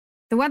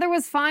The weather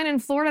was fine in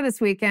Florida this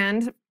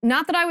weekend.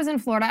 Not that I was in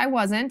Florida, I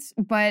wasn't,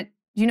 but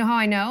do you know how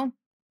I know?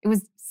 It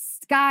was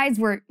skies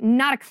were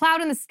not a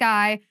cloud in the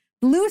sky,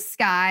 blue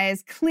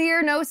skies,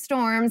 clear, no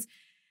storms,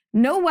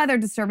 no weather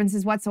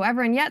disturbances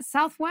whatsoever. And yet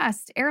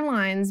Southwest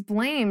Airlines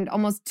blamed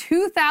almost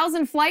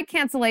 2,000 flight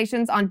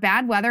cancellations on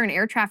bad weather and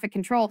air traffic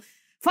control.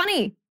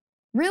 Funny,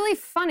 really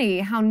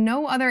funny how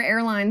no other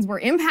airlines were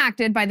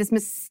impacted by this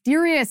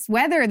mysterious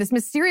weather, this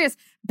mysterious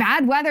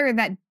bad weather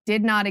that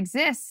did not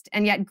exist,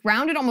 and yet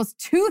grounded almost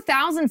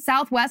 2,000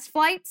 Southwest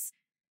flights.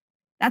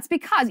 That's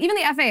because even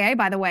the FAA,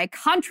 by the way,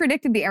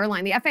 contradicted the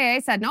airline. The FAA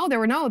said, no, there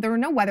were no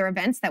weather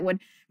events that would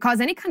cause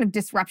any kind of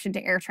disruption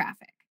to air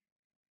traffic.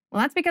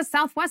 Well, that's because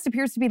Southwest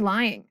appears to be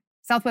lying.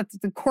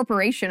 Southwest, the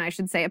corporation, I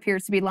should say,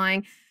 appears to be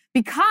lying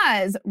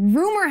because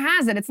rumor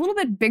has it, it's a little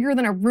bit bigger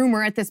than a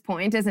rumor at this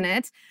point, isn't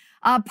it?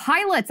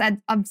 Pilots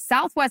of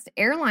Southwest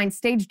Airlines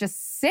staged a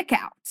sick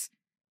out.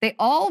 They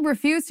all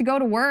refused to go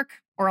to work,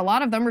 or a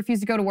lot of them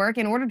refused to go to work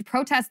in order to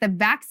protest the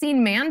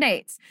vaccine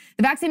mandates.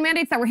 The vaccine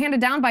mandates that were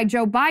handed down by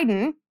Joe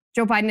Biden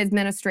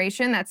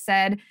administration that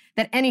said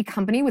that any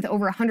company with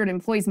over 100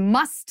 employees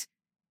must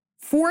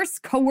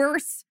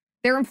coerce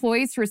their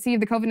employees to receive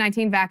the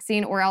COVID-19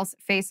 vaccine or else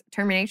face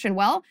termination.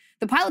 Well,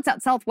 the pilots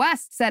at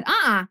Southwest said,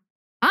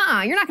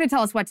 you're not going to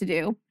tell us what to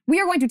do.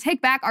 We are going to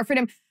take back our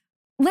freedom.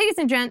 Ladies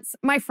and gents,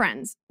 my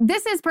friends,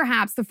 this is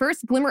perhaps the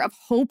first glimmer of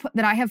hope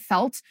that I have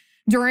felt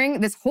during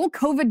this whole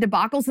COVID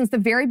debacle since the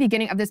very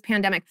beginning of this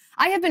pandemic.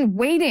 I have been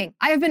waiting.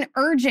 I have been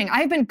urging.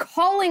 I have been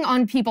calling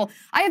on people.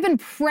 I have been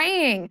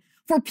praying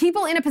for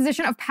people in a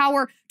position of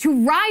power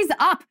to rise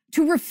up,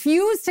 to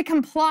refuse to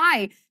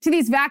comply to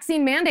these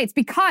vaccine mandates,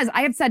 because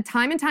I have said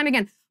time and time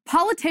again,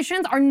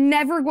 politicians are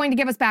never going to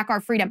give us back our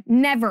freedom.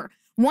 Never.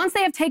 Once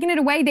they have taken it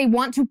away, they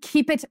want to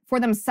keep it for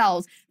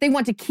themselves. They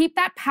want to keep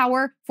that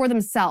power for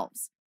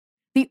themselves.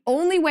 The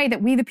only way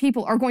that we, the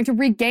people, are going to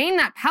regain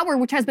that power,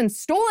 which has been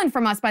stolen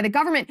from us by the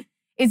government,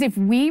 is if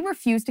we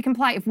refuse to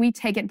comply, if we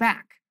take it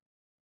back.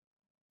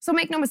 So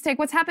make no mistake,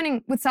 what's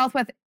happening with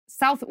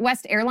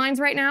Southwest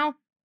Airlines right now?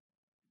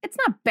 It's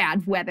not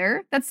bad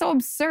weather. That's so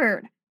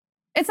absurd.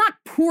 It's not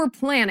poor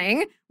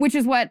planning, which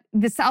is what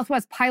the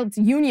Southwest Pilots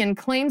Union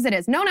claims it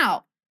is.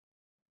 No.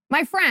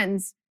 My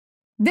friends,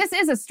 this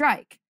is a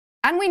strike.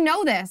 And we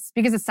know this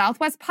because a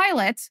Southwest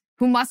pilot,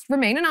 who must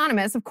remain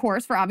anonymous, of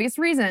course, for obvious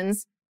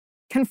reasons,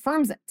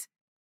 confirms it.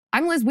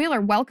 I'm Liz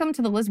Wheeler. Welcome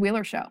to The Liz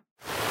Wheeler Show.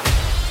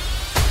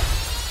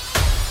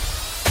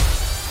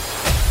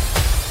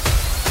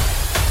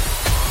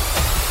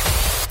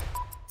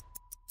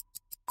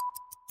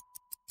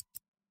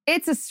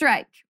 It's a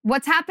strike.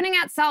 What's happening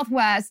at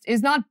Southwest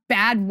is not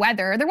bad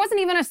weather. There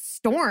wasn't even a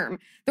storm.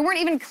 There weren't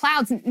even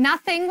clouds.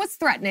 Nothing was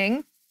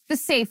threatening the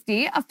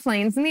safety of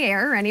planes in the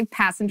air or any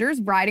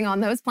passengers riding on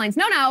those planes.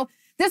 No.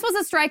 This was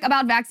a strike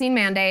about vaccine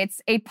mandates.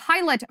 A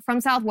pilot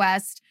from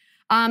Southwest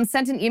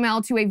sent an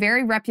email to a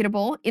very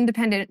reputable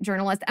independent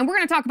journalist. And we're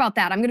going to talk about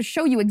that. I'm going to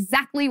show you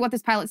exactly what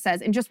this pilot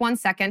says in just 1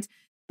 second.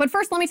 But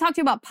first, let me talk to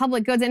you about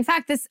Public Goods. In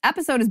fact, this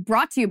episode is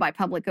brought to you by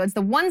Public Goods,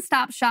 the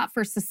one-stop shop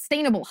for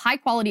sustainable,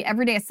 high-quality,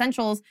 everyday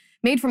essentials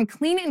made from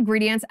clean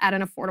ingredients at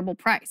an affordable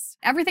price.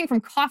 Everything from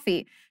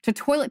coffee to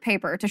toilet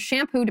paper to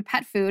shampoo to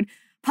pet food,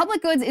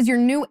 Public Goods is your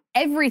new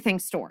everything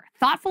store,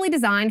 thoughtfully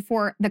designed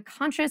for the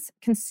conscious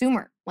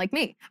consumer like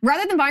me.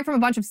 Rather than buying from a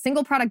bunch of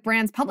single product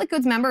brands, Public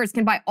Goods members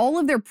can buy all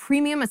of their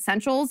premium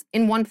essentials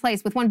in one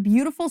place with one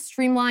beautiful,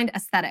 streamlined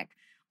aesthetic.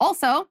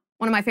 Also,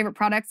 one of my favorite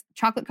products,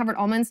 chocolate-covered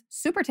almonds,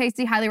 super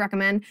tasty, highly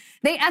recommend.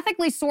 They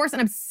ethically source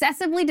and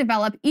obsessively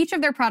develop each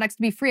of their products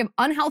to be free of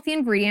unhealthy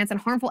ingredients and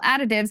harmful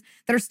additives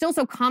that are still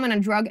so common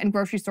on drug and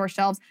grocery store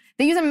shelves.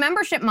 They use a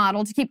membership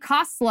model to keep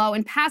costs low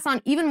and pass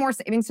on even more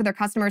savings to their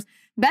customers.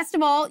 Best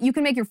of all, you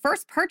can make your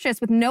first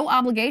purchase with no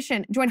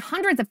obligation. Join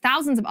hundreds of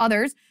thousands of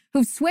others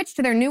who've switched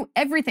to their new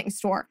everything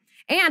store.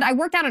 And I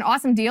worked out an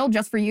awesome deal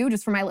just for you,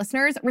 just for my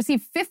listeners.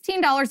 Receive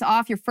 $15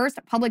 off your first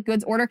Public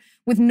Goods order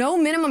with no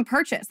minimum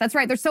purchase. That's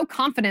right. They're so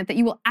confident that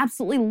you will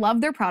absolutely love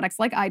their products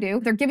like I do.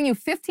 They're giving you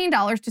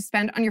 $15 to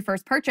spend on your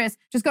first purchase.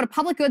 Just go to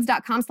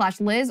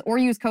publicgoods.com/Liz or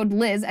use code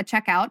Liz at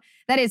checkout.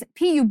 That is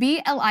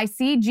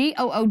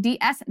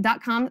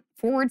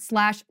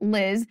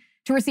publicgoods.com/Liz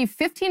to receive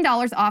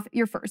 $15 off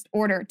your first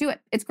order. Do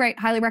it. It's great.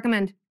 Highly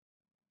recommend.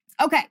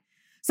 Okay.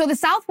 So the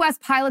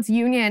Southwest Pilots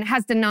Union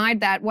has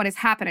denied that what is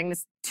happening,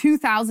 this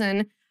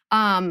 2,000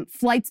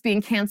 flights being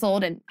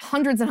canceled and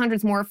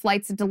hundreds more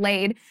flights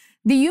delayed.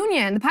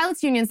 The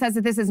Pilots Union says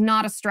that this is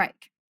not a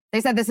strike.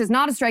 They said this is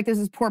not a strike, this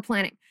is poor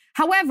planning.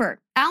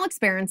 However, Alex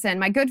Berenson,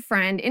 my good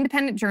friend,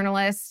 independent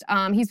journalist,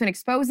 he's been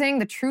exposing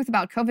the truth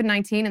about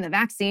COVID-19 and the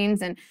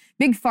vaccines and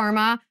Big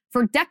Pharma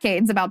for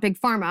decades about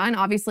Big Pharma, and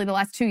obviously the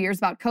last 2 years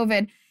about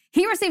COVID.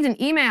 He received an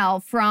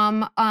email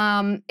from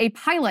a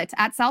pilot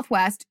at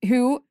Southwest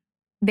who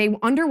they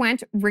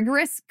underwent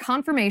rigorous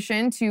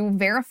confirmation to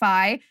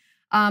verify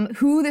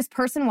who this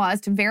person was,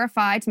 to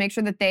make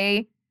sure that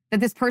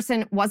this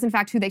person was in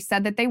fact who they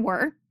said that they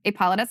were, a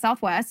pilot at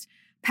Southwest,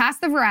 passed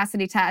the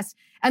veracity test.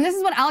 And this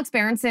is what Alex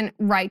Berenson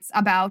writes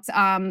about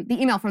the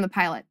email from the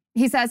pilot.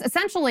 He says,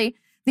 essentially,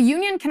 The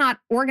union cannot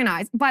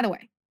organize. By the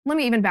way, let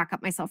me even back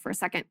up myself for a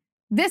second.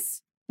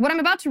 What I'm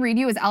about to read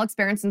you is Alex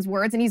Berenson's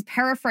words, and he's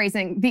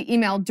paraphrasing the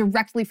email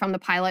directly from the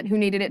pilot who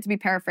needed it to be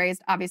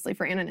paraphrased, obviously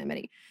for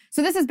anonymity.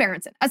 So this is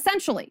Berenson.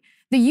 Essentially,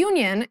 the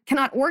union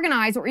cannot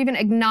organize or even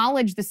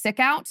acknowledge the sick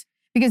out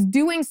because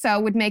doing so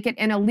would make it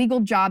an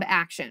illegal job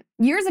action.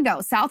 Years ago,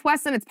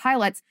 Southwest and its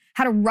pilots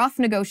had a rough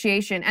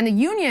negotiation, and the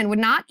union would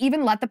not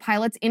even let the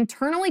pilots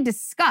internally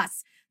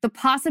discuss the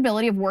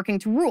possibility of working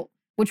to rule,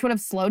 which would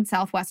have slowed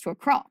Southwest to a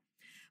crawl.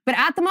 But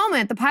at the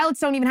moment, the pilots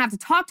don't even have to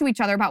talk to each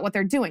other about what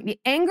they're doing. The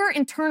anger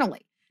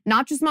internally,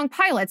 not just among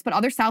pilots, but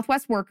other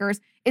Southwest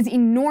workers, is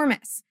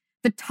enormous.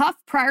 The tough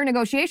prior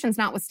negotiations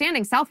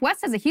notwithstanding,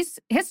 Southwest has a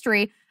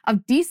history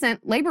of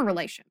decent labor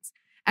relations.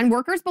 And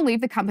workers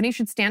believe the company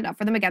should stand up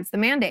for them against the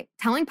mandate.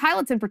 Telling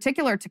pilots in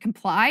particular to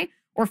comply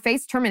or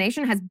face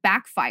termination has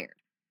backfired.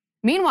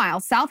 Meanwhile,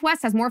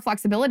 Southwest has more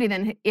flexibility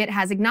than it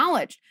has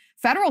acknowledged.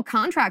 Federal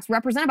contracts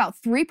represent about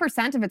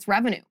 3% of its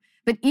revenue.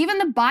 But even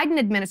the Biden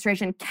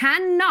administration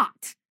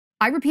cannot,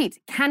 I repeat,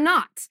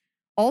 cannot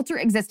alter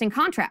existing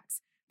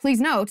contracts. Please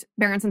note,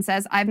 Berenson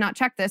says, I have not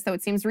checked this, though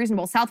it seems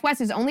reasonable.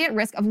 Southwest is only at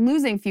risk of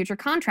losing future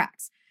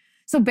contracts.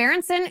 So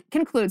Berenson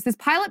concludes, this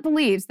pilot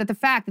believes that the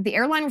fact that the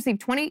airline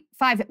received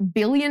 $25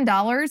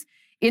 billion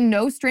in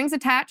no strings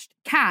attached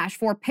cash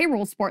for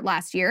payroll support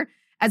last year,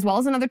 as well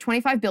as another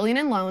 $25 billion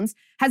in loans,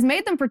 has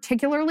made them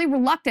particularly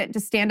reluctant to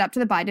stand up to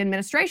the Biden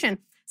administration.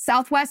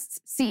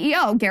 Southwest's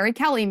CEO, Gary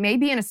Kelly, may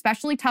be in a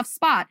especially tough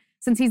spot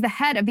since he's the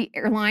head of the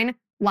airline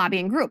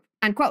lobbying group,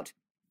 end quote.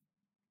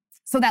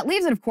 So that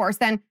leaves it, of course,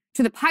 then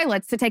to the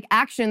pilots to take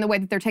action the way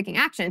that they're taking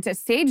action, to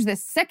stage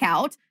this sick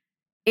out.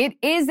 It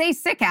is a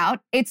sick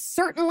out. It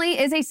certainly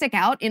is a sick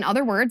out. In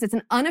other words, it's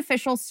an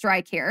unofficial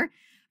strike here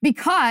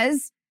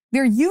because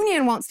their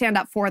union won't stand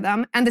up for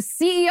them. And the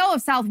CEO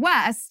of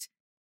Southwest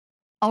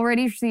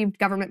already received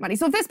government money.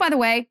 So if this, by the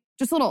way,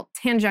 just a little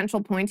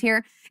tangential point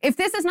here, if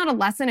this is not a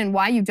lesson in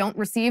why you don't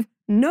receive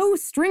no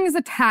strings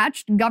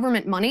attached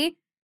government money,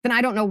 then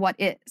I don't know what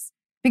is.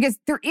 Because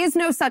there is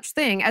no such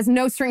thing as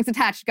no strings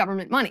attached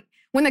government money.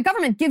 When the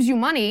government gives you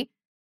money,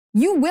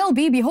 you will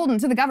be beholden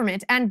to the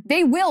government and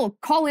they will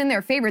call in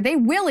their favor. They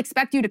will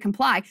expect you to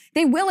comply.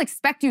 They will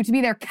expect you to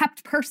be their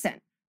kept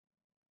person.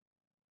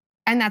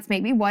 And that's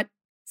maybe what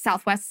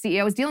Southwest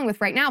CEO is dealing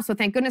with right now. So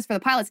thank goodness for the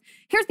pilots.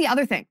 Here's the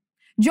other thing.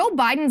 Joe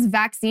Biden's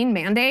vaccine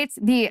mandates,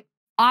 the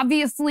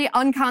obviously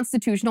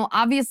unconstitutional,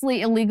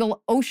 obviously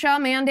illegal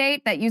OSHA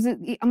mandate that uses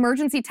the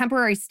emergency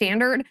temporary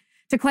standard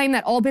to claim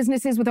that all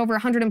businesses with over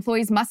 100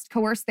 employees must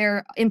coerce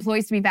their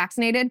employees to be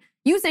vaccinated,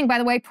 using, by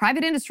the way,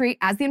 private industry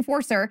as the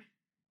enforcer.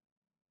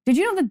 Did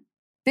you know that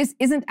this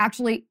isn't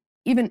actually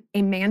even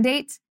a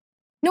mandate?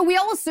 No, we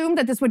all assumed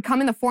that this would come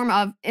in the form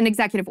of an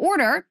executive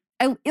order,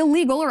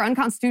 illegal or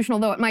unconstitutional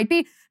though it might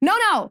be.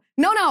 No.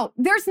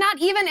 There's not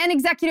even an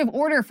executive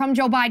order from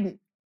Joe Biden.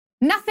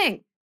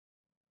 Nothing.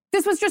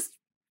 This was just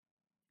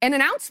an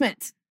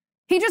announcement.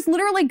 He just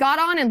literally got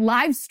on and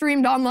live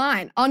streamed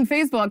online on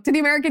Facebook to the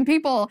American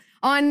people,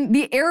 on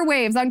the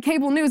airwaves, on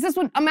cable news. This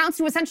one amounts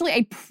to essentially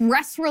a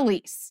press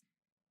release.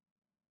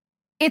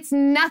 It's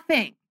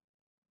nothing.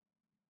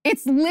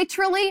 It's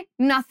literally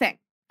nothing.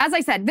 As I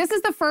said, this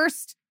is the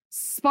first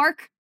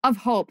spark of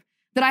hope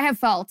that I have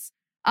felt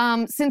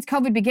since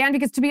COVID began,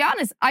 because to be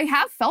honest, I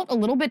have felt a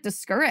little bit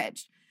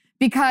discouraged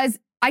because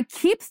I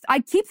keep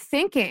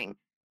thinking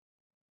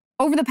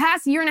over the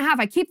past year and a half,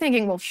 I keep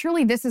thinking, well,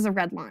 surely this is a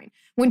red line.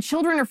 When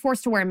children are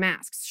forced to wear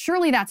masks,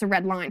 surely that's a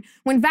red line.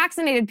 When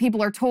vaccinated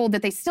people are told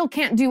that they still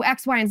can't do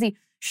X, Y, and Z,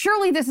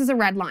 surely this is a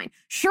red line.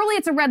 Surely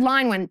it's a red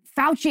line when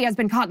Fauci has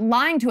been caught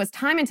lying to us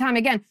time and time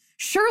again.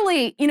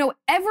 Surely,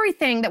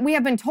 everything that we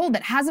have been told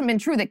that hasn't been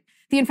true, that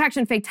the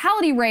infection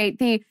fatality rate,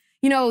 the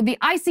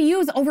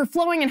ICUs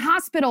overflowing in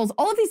hospitals,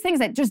 all of these things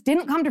that just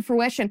didn't come to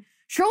fruition.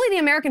 Surely the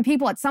American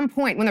people at some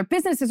point, when their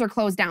businesses are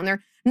closed down,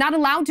 they're not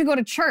allowed to go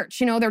to church.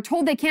 They're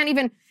told they can't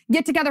even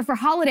get together for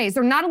holidays.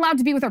 They're not allowed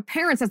to be with their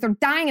parents as they're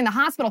dying in the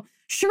hospital.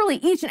 Surely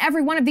each and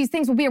every one of these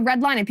things will be a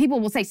red line and people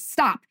will say,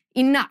 stop,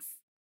 enough.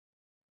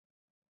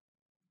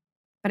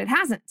 But it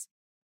hasn't.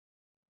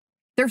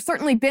 There have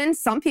certainly been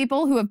some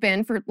people who have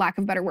been, for lack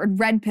of a better word,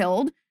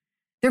 red-pilled.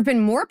 There have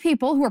been more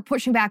people who are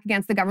pushing back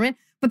against the government,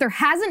 but there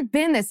hasn't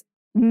been this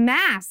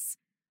mass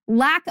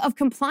lack of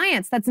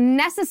compliance that's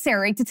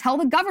necessary to tell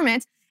the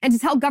government and to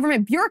tell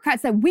government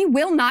bureaucrats that we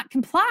will not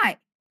comply.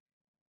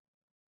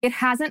 It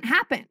hasn't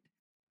happened.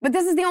 But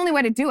this is the only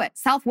way to do it.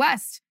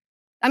 Southwest,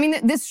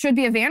 this should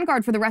be a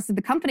vanguard for the rest of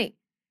the company.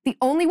 The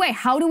only way,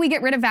 how do we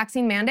get rid of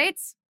vaccine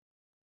mandates?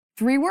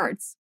 3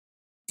 words.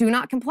 Do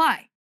not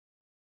comply.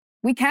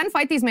 We can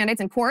fight these mandates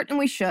in court, and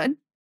we should.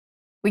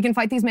 We can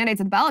fight these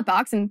mandates at the ballot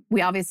box, and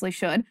we obviously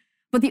should.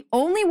 But the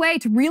only way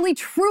to really,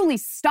 truly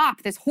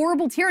stop this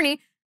horrible tyranny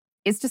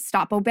is to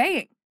stop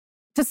obeying,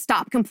 to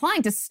stop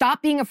complying, to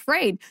stop being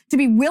afraid, to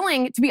be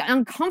willing to be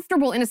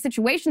uncomfortable in a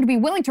situation, to be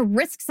willing to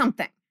risk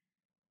something.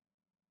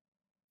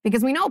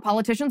 Because we know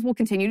politicians will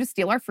continue to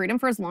steal our freedom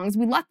for as long as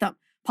we let them.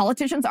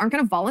 Politicians aren't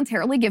going to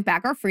voluntarily give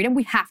back our freedom.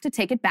 We have to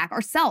take it back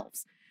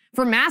ourselves.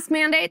 For mask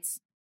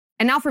mandates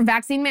And now for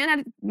vaccine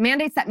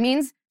mandates, that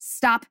means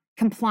stop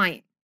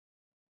complying.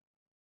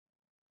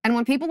 And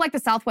when people like the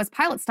Southwest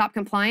pilots stop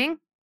complying,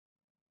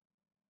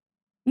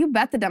 you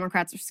bet the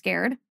Democrats are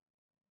scared.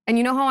 And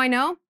you know how I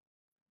know?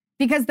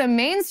 Because the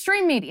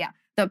mainstream media,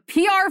 the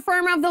PR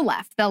firm of the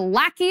left, the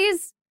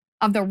lackeys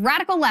of the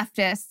radical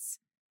leftists,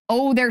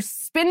 their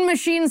spin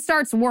machine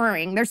starts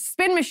whirring. Their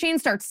spin machine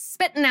starts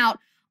spitting out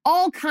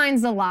all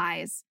kinds of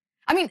lies.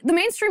 I mean, the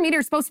mainstream media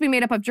is supposed to be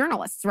made up of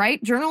journalists,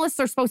 right? Journalists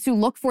are supposed to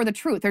look for the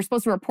truth. They're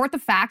supposed to report the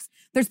facts.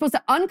 They're supposed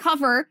to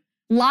uncover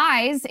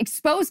lies,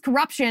 expose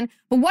corruption.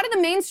 But what do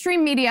the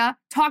mainstream media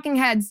talking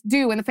heads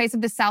do in the face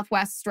of this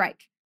Southwest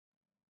strike?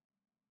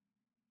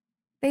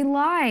 They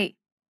lie.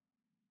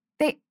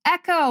 They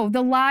echo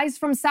the lies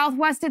from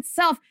Southwest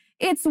itself.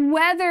 It's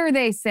weather,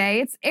 they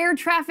say. It's air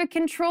traffic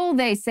control,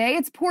 they say.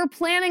 It's poor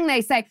planning,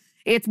 they say.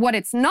 It's what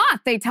it's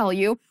not, they tell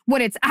you.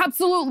 What it's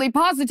absolutely,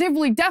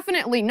 positively,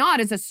 definitely not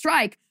is a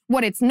strike.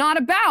 What it's not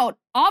about,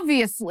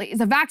 obviously,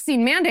 is a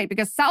vaccine mandate,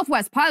 because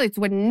Southwest pilots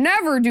would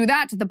never do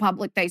that to the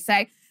public, they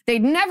say.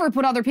 They'd never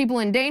put other people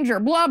in danger,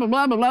 blah, blah,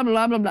 blah, blah, blah,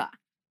 blah, blah, blah.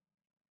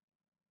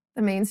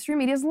 The mainstream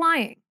media is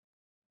lying.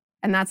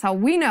 And that's how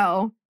we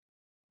know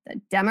the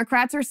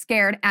Democrats are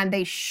scared, and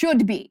they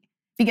should be,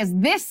 because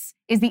this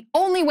is the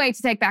only way to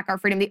take back our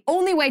freedom. The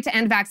only way to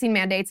end vaccine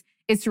mandates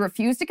is to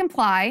refuse to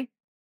comply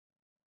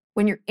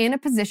when you're in a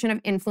position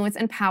of influence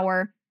and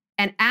power,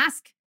 and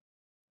ask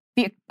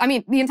the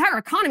entire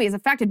economy is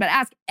affected, but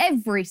ask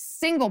every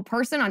single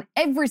person on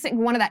every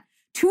single one of that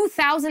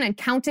 2,000 and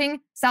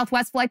counting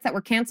Southwest flights that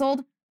were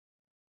canceled.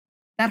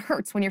 That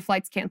hurts when your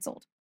flight's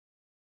canceled.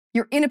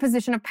 You're in a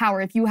position of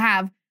power if you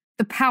have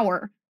the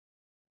power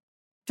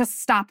to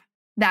stop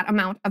that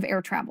amount of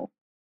air travel.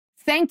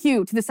 Thank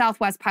you to the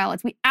Southwest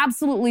pilots. We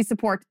absolutely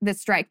support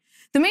this strike.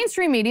 The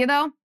mainstream media,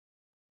 though,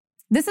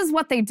 this is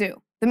what they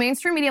do. The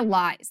mainstream media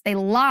lies. They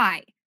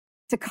lie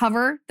to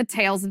cover the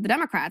tails of the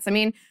Democrats. I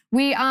mean,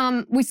 we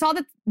saw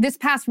that this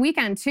past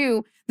weekend,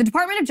 too. The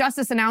Department of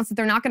Justice announced that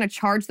they're not going to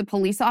charge the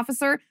police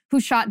officer who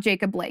shot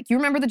Jacob Blake. You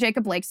remember the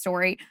Jacob Blake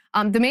story.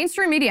 The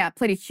mainstream media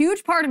played a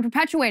huge part in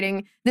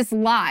perpetuating this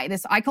lie.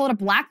 I call it a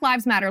Black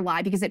Lives Matter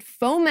lie, because it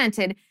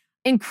fomented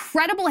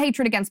incredible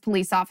hatred against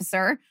police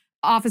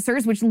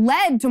officers, which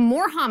led to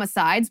more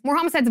homicides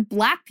of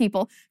Black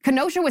people.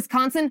 Kenosha,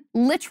 Wisconsin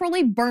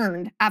literally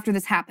burned after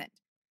this happened.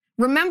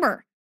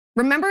 Remember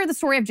the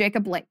story of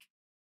Jacob Blake.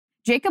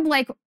 Jacob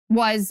Blake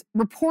was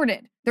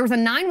reported. There was a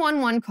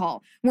 911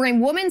 call where a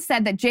woman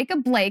said that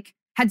Jacob Blake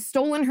had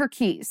stolen her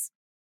keys.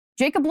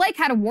 Jacob Blake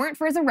had a warrant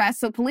for his arrest,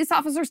 so police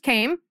officers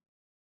came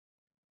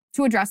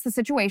to address the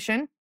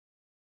situation.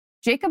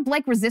 Jacob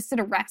Blake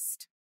resisted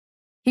arrest.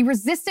 He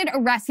resisted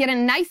arrest. He had a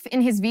knife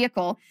in his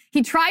vehicle.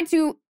 He tried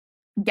to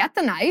get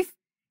the knife.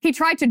 He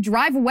tried to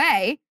drive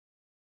away,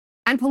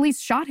 and police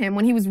shot him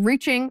when he was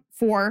reaching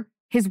for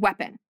his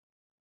weapon.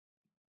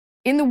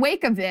 In the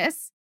wake of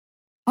this,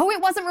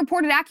 it wasn't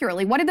reported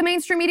accurately. What did the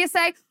mainstream media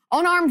say?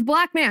 Unarmed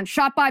Black man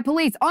shot by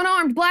police.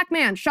 Unarmed Black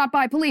man shot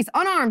by police.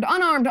 Unarmed,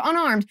 unarmed,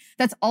 unarmed.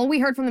 That's all we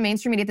heard from the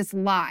mainstream media, this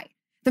lie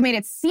that made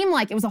it seem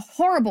like it was a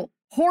horrible,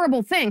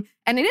 horrible thing.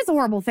 And it is a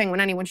horrible thing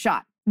when anyone's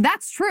shot.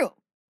 That's true.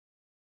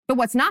 But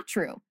what's not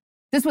true,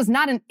 this was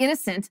not an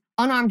innocent,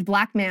 unarmed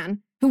Black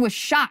man who was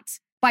shot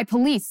by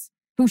police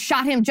who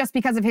shot him just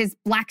because of his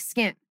Black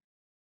skin.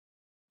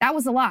 That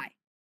was a lie.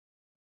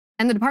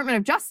 And the Department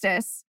of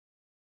Justice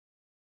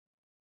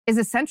is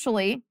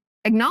essentially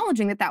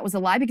acknowledging that that was a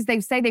lie, because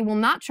they say they will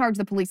not charge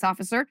the police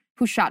officer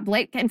who shot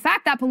Blake. In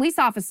fact, that police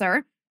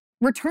officer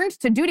returned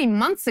to duty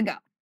months ago.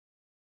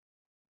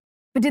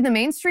 But did the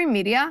mainstream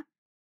media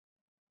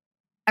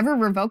ever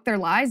revoke their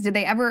lies? Did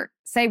they ever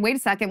say, wait a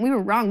second, we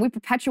were wrong. We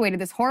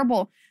perpetuated this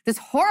horrible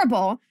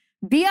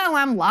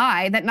BLM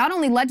lie that not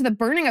only led to the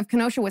burning of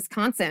Kenosha,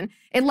 Wisconsin,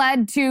 it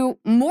led to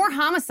more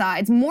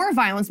homicides, more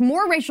violence,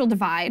 more racial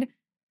divide.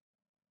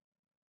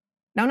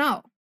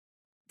 No.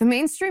 The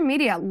mainstream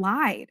media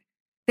lied.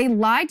 They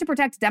lied to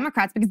protect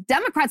Democrats, because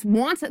Democrats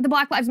want the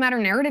Black Lives Matter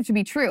narrative to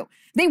be true.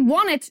 They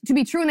want it to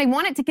be true, and they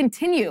want it to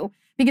continue,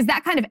 because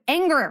that kind of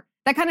anger,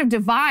 that kind of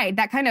divide,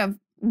 that kind of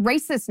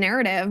racist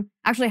narrative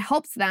actually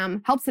helps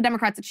the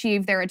Democrats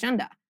achieve their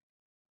agenda.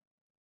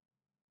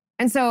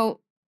 And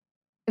so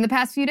in the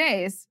past few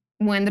days,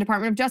 when the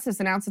Department of Justice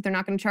announced that they're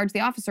not going to charge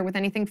the officer with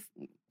anything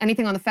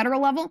on the federal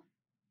level,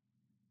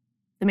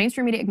 the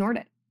mainstream media ignored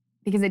it,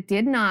 because it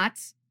did not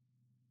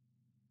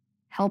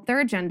help their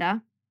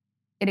agenda.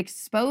 It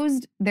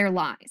exposed their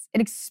lies.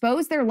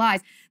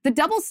 The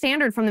double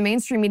standard from the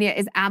mainstream media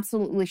is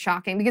absolutely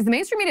shocking, because the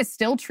mainstream media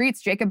still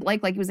treats Jacob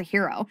Blake like he was a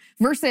hero,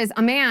 versus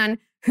a man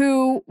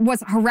who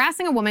was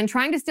harassing a woman,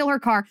 trying to steal her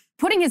car,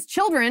 putting his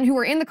children, who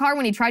were in the car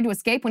when he tried to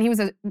escape, when he was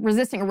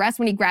resisting arrest,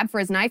 when he grabbed for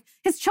his knife.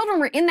 His children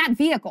were in that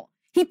vehicle.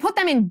 He put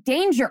them in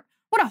danger.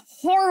 What a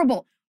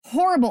horrible,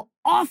 horrible,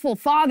 awful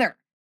father.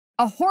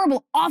 A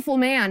horrible, awful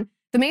man.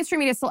 The mainstream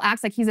media still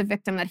acts like he's a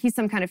victim, that he's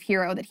some kind of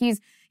hero, that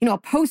he's, a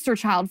poster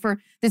child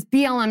for this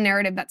BLM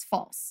narrative that's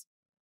false.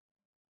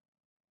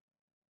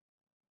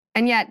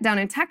 And yet, down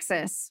in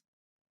Texas,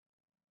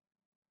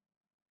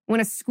 when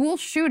a school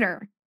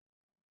shooter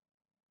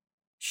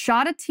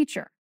shot a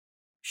teacher,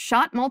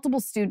 shot multiple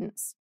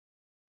students.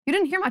 You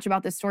didn't hear much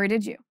about this story,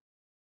 did you?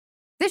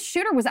 This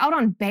shooter was out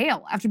on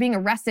bail after being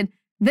arrested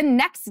the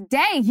next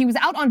day. He was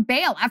out on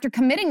bail after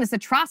committing this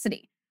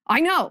atrocity.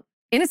 I know,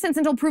 innocence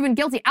until proven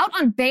guilty. Out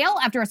on bail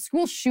after a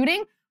school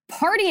shooting,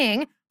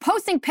 partying,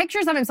 posting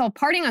pictures of himself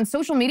partying on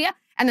social media,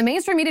 and the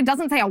mainstream media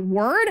doesn't say a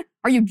word?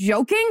 Are you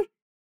joking?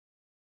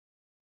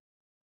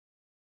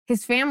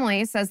 His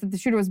family says that the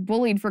shooter was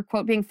bullied for,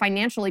 quote, being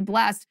financially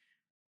blessed.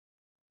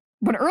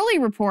 But early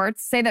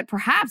reports say that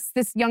perhaps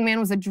this young man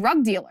was a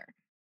drug dealer.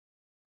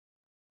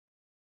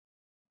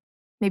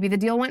 Maybe the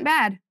deal went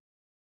bad.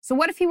 So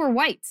what if he were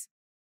white?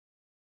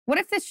 What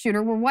if this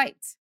shooter were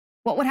white?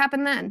 What would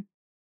happen then?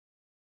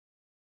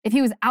 If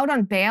he was out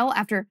on bail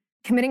after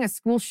committing a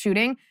school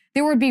shooting,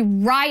 there would be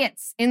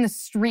riots in the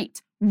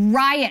street.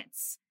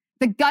 Riots.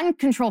 The gun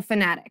control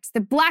fanatics,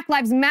 the Black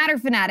Lives Matter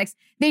fanatics,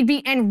 they'd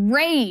be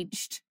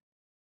enraged.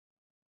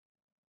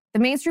 The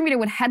mainstream media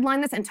would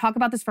headline this and talk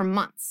about this for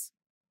months.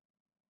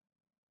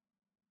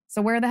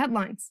 So where are the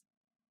headlines?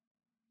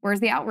 Where's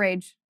the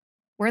outrage?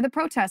 Where are the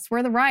protests?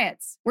 Where are the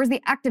riots? Where's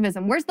the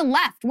activism? Where's the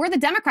left? Where are the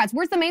Democrats?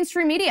 Where's the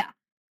mainstream media?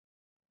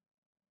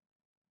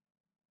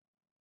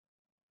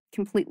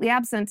 Completely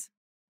absent,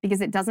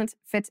 because it doesn't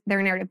fit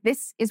their narrative.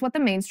 This is what the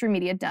mainstream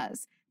media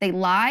does. They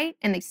lie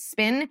and they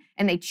spin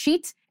and they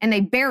cheat and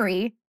they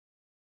bury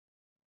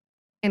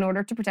in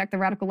order to protect the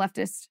radical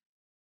leftist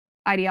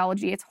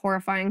ideology. It's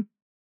horrifying.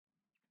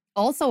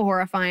 Also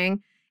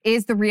horrifying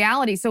is the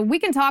reality. So we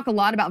can talk a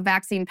lot about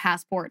vaccine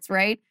passports,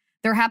 right?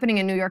 They're happening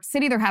in New York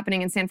City. They're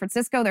happening in San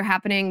Francisco. They're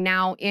happening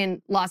now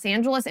in Los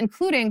Angeles,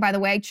 including, by the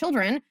way,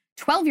 children,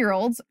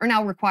 12-year-olds are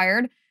now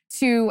required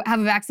to have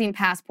a vaccine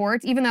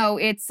passport, even though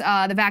it's the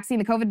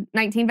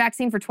COVID-19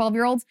 vaccine for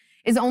 12-year-olds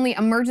is only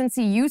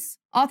emergency use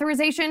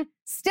authorization,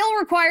 still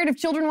required if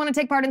children want to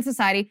take part in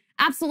society.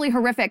 Absolutely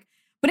horrific.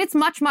 But it's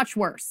much, much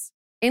worse.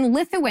 In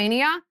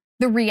Lithuania,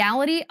 the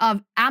reality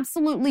of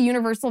absolutely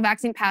universal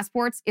vaccine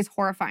passports is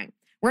horrifying.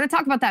 We're going to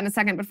talk about that in a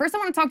second. But first, I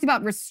want to talk to you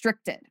about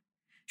restricted.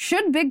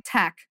 Should big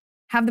tech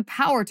have the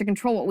power to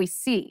control what we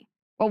see,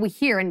 what we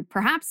hear, and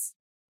perhaps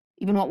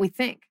even what we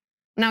think?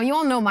 Now, you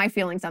all know my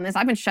feelings on this.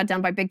 I've been shut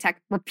down by big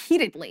tech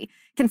repeatedly,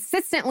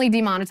 consistently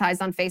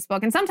demonetized on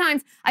Facebook. And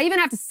sometimes I even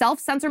have to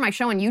self-censor my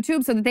show on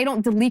YouTube so that they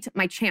don't delete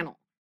my channel.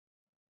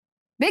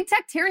 Big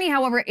tech tyranny,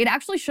 however, it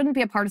actually shouldn't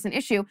be a partisan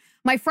issue.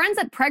 My friends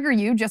at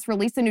PragerU just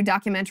released a new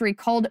documentary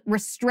called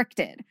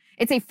Restricted.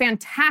 It's a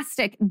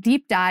fantastic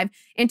deep dive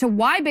into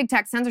why big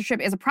tech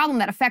censorship is a problem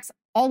that affects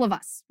all of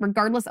us,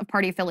 regardless of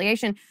party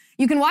affiliation.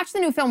 You can watch the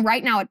new film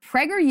right now at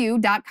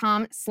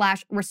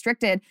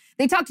prageru.com/restricted.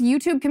 They talked to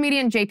YouTube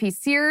comedian JP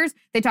Sears.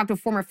 They talked to a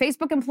former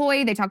Facebook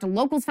employee. They talked to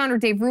Locals founder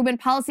Dave Rubin,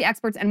 policy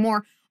experts, and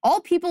more.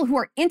 All people who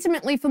are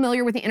intimately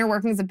familiar with the inner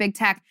workings of big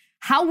tech,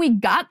 how we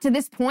got to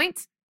this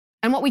point,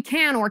 and what we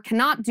can or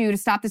cannot do to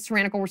stop this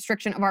tyrannical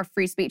restriction of our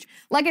free speech.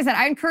 Like I said,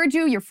 I encourage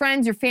you, your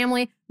friends, your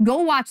family, go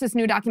watch this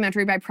new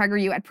documentary by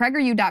PragerU at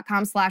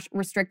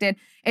prageru.com/restricted.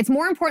 It's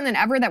more important than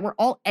ever that we're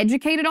all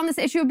educated on this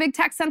issue of big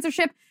tech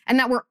censorship and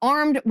that we're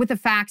armed with the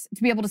facts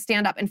to be able to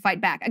stand up and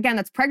fight back. Again,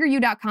 that's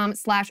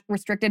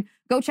prageru.com/restricted.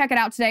 Go check it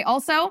out today.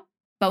 Also,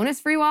 bonus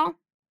for you all,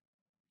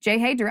 Jay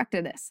Hay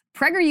directed this.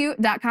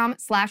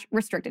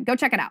 prageru.com/restricted. Go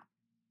check it out.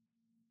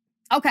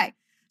 Okay,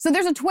 so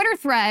there's a Twitter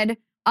thread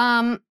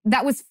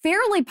that was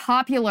fairly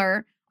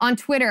popular on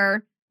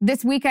Twitter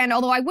this weekend,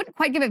 although I wouldn't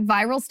quite give it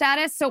viral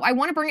status. So I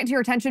want to bring it to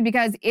your attention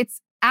because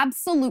it's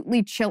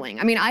absolutely chilling.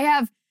 I mean,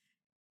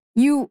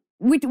 we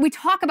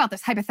talk about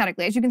this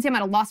hypothetically. As you can see, I'm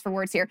at a loss for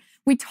words here.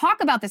 We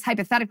talk about this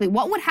hypothetically.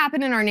 What would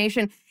happen in our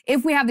nation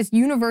if we have this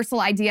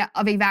universal idea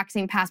of a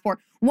vaccine passport?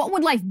 What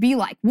would life be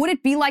like? Would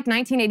it be like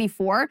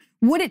 1984?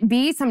 Would it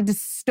be some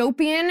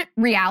dystopian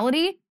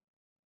reality?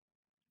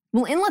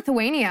 Well, in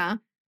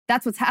Lithuania,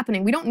 that's what's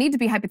happening. We don't need to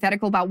be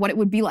hypothetical about what it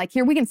would be like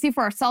here. We can see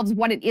for ourselves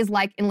what it is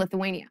like in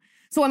Lithuania.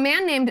 So a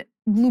man named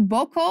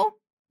Gluboko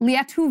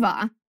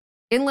Lietuva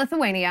in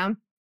Lithuania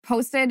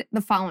posted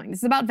the following. This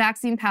is about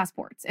vaccine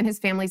passports in his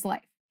family's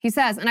life. He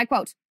says, and I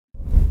quote,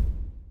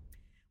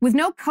 "With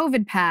no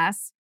COVID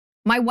pass,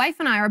 my wife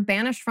and I are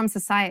banished from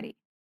society.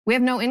 We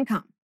have no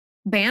income,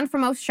 banned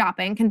from most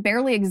shopping, can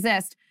barely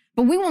exist,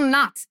 but we will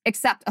not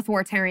accept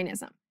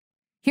authoritarianism.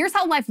 Here's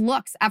how life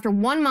looks after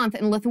 1 month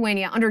in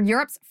Lithuania under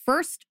Europe's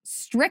first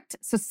strict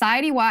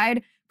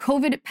society-wide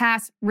COVID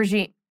pass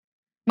regime.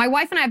 My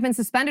wife and I have been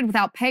suspended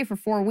without pay for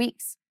 4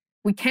 weeks.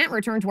 We can't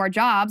return to our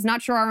jobs,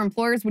 not sure our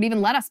employers would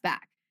even let us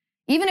back.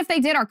 Even if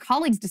they did, our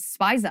colleagues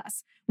despise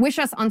us, wish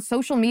on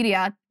social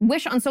media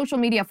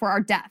for our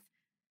death.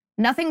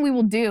 Nothing we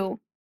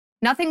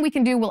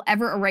can do will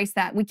ever erase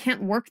that. We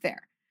can't work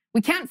there.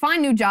 We can't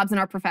find new jobs in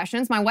our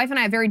professions. My wife and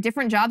I have very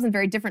different jobs in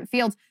very different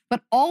fields,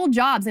 but all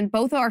jobs in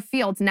both of our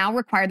fields now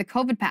require the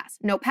COVID pass.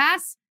 No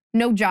pass,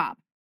 no job."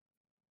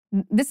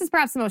 This is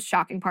perhaps the most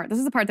shocking part. This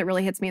is the part that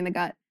really hits me in the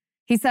gut.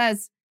 He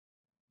says,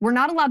 "We're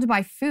not allowed to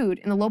buy food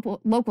in the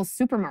local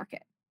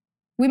supermarket.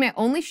 we may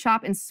only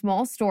shop in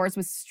small stores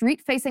with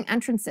street-facing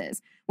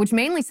entrances, which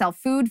mainly sell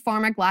food,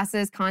 pharma,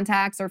 glasses,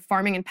 contacts, or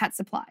farming and pet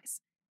supplies.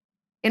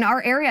 In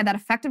our area, that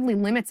effectively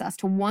limits us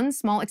to one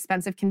small,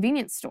 expensive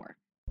convenience store.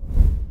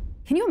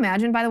 Can you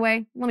imagine, by the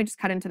way, let me just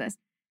cut into this.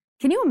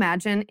 Can you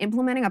imagine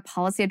implementing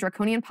a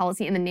draconian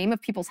policy in the name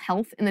of people's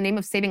health, in the name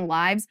of saving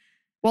lives,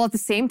 while at the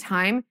same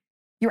time,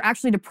 you're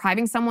actually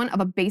depriving someone of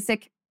a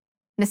basic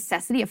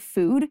necessity of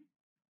food?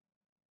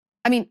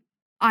 I mean,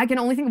 I can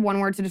only think of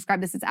one word to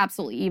describe this. It's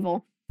absolutely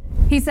evil.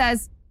 He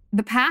says,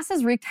 the pass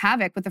has wreaked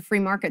havoc with the free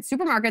market.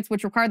 Supermarkets,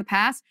 which require the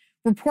pass,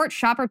 report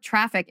shopper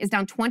traffic is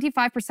down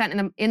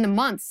 25% in the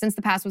month since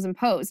the pass was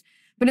imposed.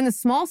 But in the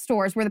small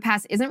stores where the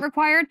pass isn't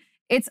required,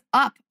 it's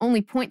up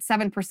only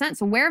 0.7%.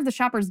 So where have the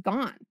shoppers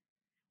gone?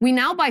 We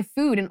now buy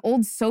food in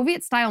old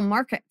Soviet-style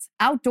markets,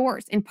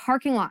 outdoors, in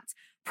parking lots,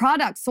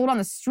 products sold on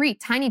the street,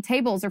 tiny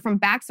tables, or from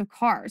backs of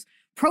cars,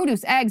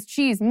 produce, eggs,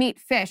 cheese, meat,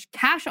 fish,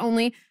 cash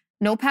only,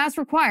 no pass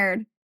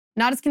required.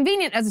 Not as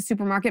convenient as a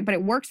supermarket, but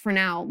it works for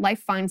now. Life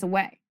finds a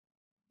way.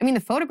 I mean, the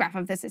photograph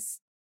of this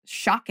is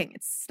shocking.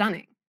 It's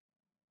stunning.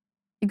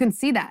 You can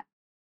see that.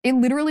 It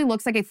literally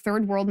looks like a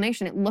third world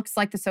nation. It looks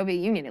like the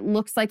Soviet Union. It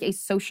looks like a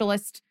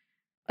dystopian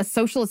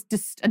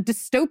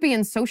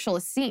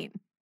socialist scene.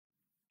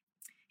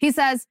 He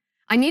says,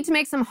 I need to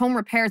make some home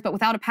repairs, but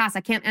without a pass,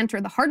 I can't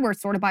enter the hardware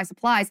store to buy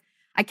supplies.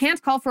 I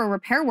can't call for a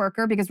repair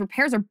worker because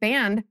repairs are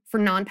banned for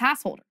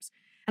non-pass holders.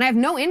 And I have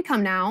no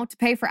income now to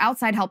pay for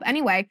outside help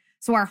anyway,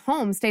 so our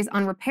home stays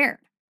unrepaired.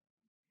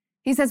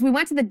 He says, we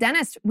went to the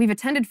dentist we've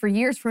attended for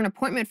years for an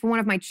appointment for one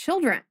of my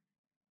children,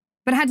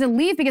 but had to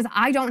leave because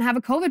I don't have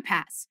a COVID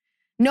pass.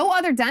 No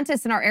other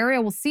dentist in our area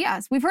will see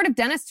us. We've heard of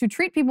dentists who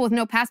treat people with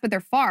no pass, but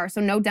they're far,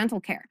 so no dental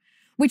care.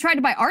 We tried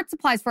to buy art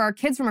supplies for our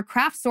kids from a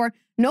craft store.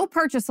 No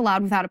purchase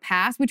allowed without a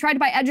pass. We tried to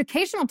buy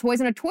educational toys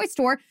in a toy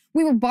store.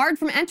 We were barred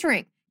from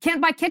entering. Can't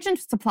buy kitchen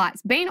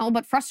supplies. Banal,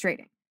 but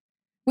frustrating.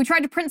 We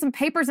tried to print some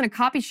papers in a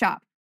copy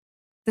shop.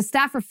 The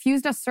staff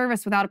refused us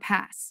service without a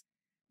pass.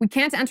 We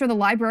can't enter the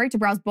library to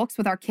browse books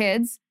with our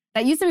kids.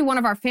 That used to be one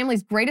of our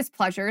family's greatest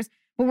pleasures,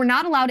 but we're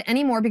not allowed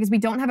anymore because we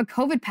don't have a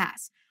COVID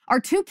pass. Our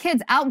 2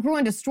 kids outgrew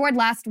and destroyed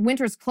last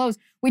winter's clothes.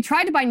 We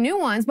tried to buy new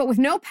ones, but with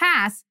no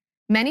pass,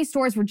 many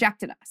stores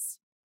rejected us.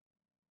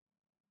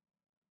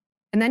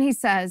 And then he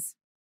says,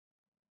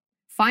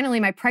 finally,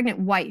 my pregnant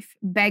wife,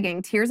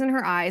 begging, tears in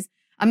her eyes,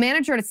 a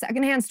manager at a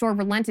secondhand store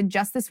relented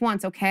just this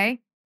once, okay?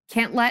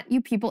 Can't let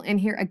you people in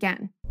here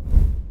again.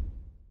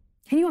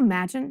 Can you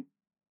imagine?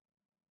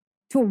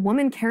 To a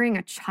woman carrying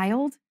a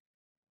child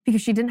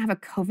because she didn't have a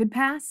COVID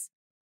pass?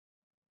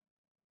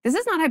 This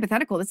is not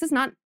hypothetical. This is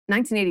not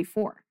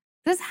 1984.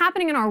 This is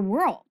happening in our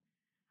world.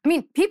 I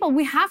mean, people,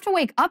 we have to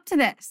wake up to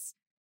this.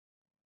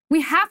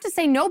 We have to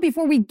say no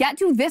before we get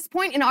to this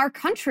point in our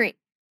country.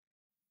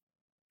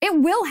 It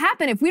will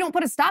happen if we don't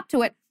put a stop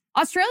to it.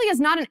 Australia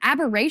is not an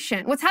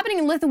aberration. What's happening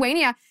in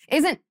Lithuania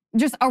isn't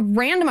just a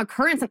random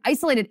occurrence, an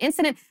isolated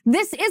incident.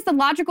 This is the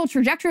logical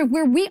trajectory of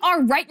where we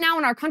are right now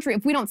in our country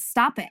if we don't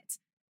stop it.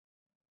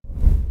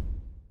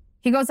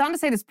 He goes on to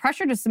say this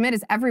pressure to submit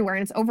is everywhere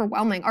and it's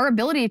overwhelming. Our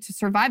ability to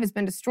survive has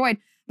been destroyed.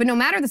 But no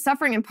matter the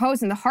suffering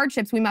imposed and the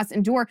hardships we must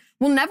endure,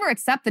 we'll never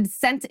accept the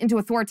descent into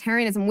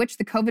authoritarianism which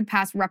the COVID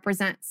pass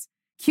represents.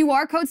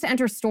 QR codes to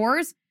enter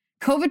stores,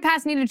 COVID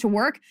pass needed to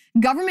work,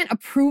 government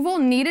approval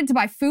needed to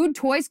buy food,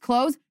 toys,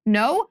 clothes.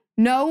 No,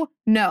 no,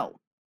 no.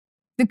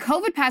 The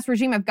COVID pass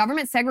regime of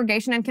government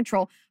segregation and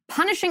control,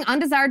 punishing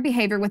undesired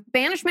behavior with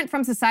banishment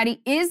from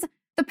society is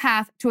the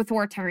path to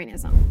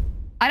authoritarianism.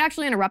 I'd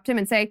actually interrupt him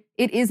and say,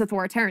 it is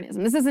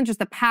authoritarianism. This isn't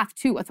just a path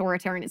to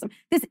authoritarianism.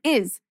 This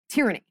is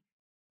tyranny.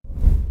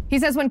 He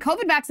says when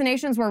COVID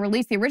vaccinations were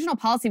released, the original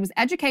policy was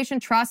education,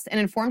 trust, and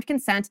informed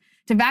consent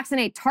to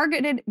vaccinate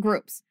targeted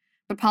groups.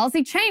 But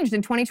policy changed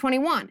in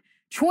 2021.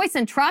 Choice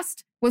and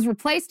trust was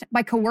replaced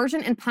by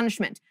coercion and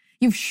punishment.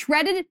 You've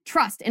shredded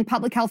trust in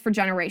public health for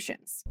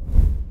generations.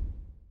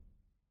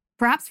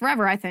 Perhaps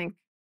forever, I think.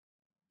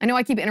 I know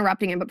I keep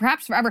interrupting him, but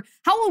perhaps forever.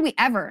 How will we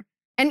ever,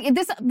 and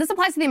this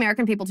applies to the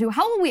American people too,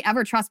 how will we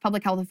ever trust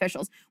public health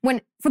officials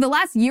when for the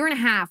last year and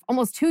a half,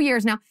 almost 2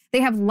 years now,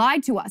 they have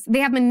lied to us, they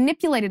have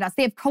manipulated us,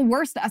 they have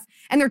coerced us,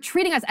 and they're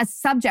treating us as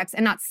subjects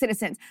and not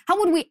citizens? How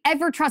would we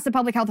ever trust a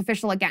public health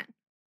official again?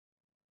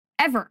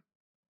 Ever.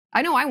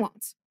 I know I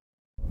won't.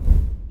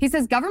 He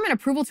says government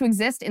approval to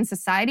exist in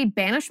society,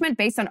 banishment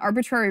based on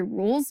arbitrary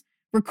rules,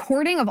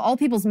 recording of all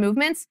people's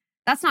movements,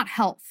 that's not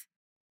health.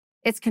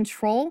 It's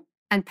control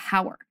and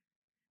power.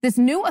 This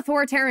new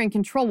authoritarian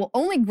control will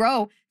only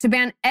grow to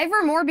ban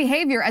ever more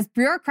behavior as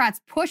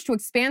bureaucrats push to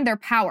expand their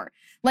power.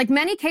 Like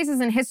many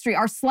cases in history,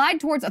 our slide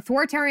towards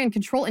authoritarian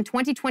control in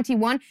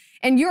 2021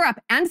 in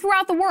Europe and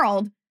throughout the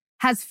world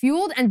has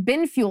fueled and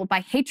been fueled by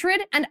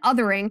hatred and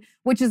othering,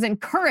 which is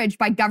encouraged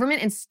by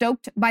government and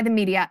stoked by the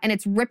media, and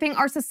it's ripping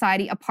our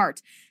society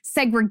apart.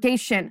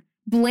 Segregation,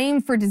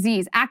 blame for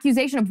disease,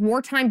 accusation of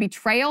wartime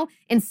betrayal,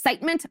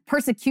 incitement,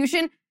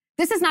 persecution.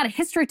 This is not a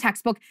history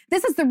textbook.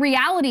 This is the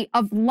reality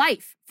of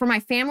life for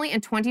my family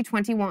in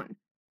 2021.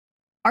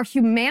 Our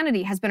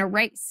humanity has been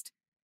erased.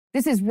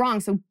 This is wrong,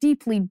 so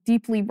deeply,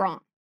 deeply wrong.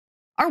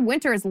 Our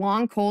winter is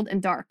long, cold,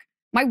 and dark.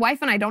 My wife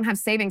and I don't have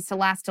savings to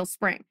last till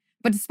spring.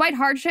 But despite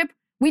hardship,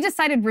 we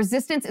decided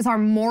resistance is our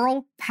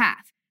moral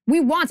path. We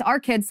want our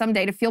kids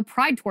someday to feel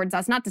pride towards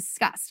us, not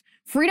disgust.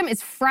 Freedom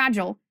is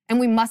fragile, and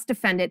we must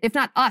defend it. If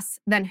not us,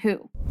 then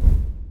who?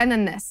 And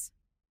then this.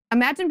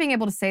 Imagine being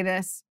able to say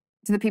this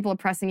to the people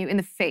oppressing you in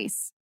the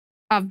face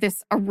of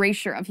this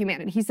erasure of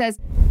humanity. He says,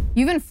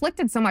 you've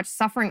inflicted so much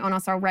suffering on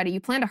us already. You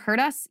plan to hurt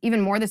us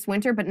even more this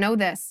winter, but know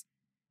this.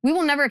 We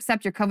will never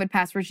accept your COVID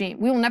pass regime.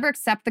 We will never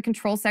accept the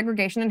control,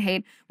 segregation, and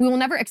hate. We will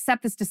never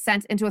accept this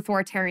descent into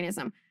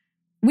authoritarianism.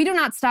 We do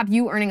not stop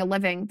you earning a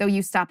living, though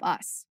you stop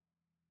us.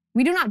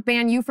 We do not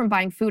ban you from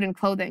buying food and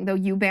clothing, though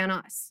you ban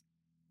us.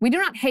 We do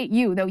not hate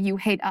you, though you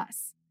hate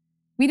us.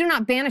 We do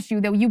not banish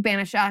you, though you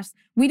banish us.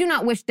 We do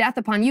not wish death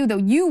upon you, though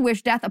you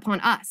wish death upon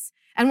us.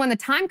 And when the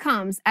time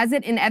comes, as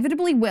it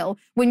inevitably will,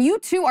 when you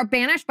too are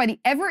banished by the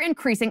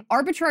ever-increasing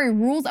arbitrary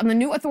rules of the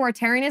new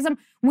authoritarianism,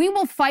 we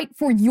will fight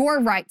for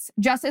your rights,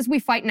 just as we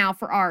fight now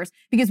for ours,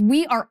 because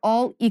we are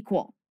all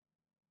equal.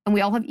 And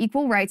we all have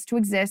equal rights to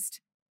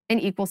exist in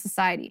equal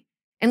society.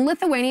 In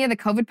Lithuania, the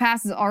COVID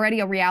pass is already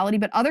a reality,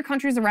 but other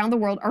countries around the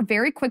world are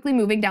very quickly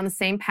moving down the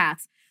same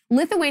paths.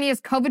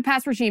 Lithuania's COVID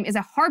pass regime is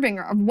a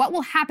harbinger of what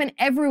will happen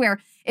everywhere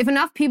if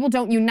enough people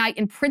don't unite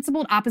in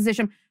principled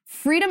opposition.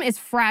 Freedom is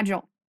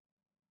fragile.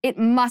 It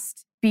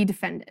must be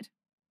defended.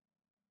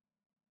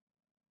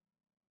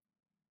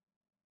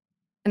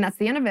 And that's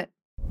the end of it.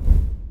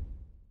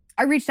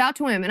 I reached out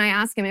to him and I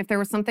asked him if there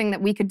was something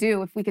that we could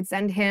do, if we could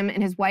send him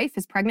and his wife,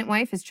 his pregnant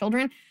wife, his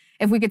children,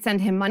 if we could send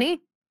him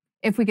money,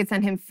 if we could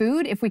send him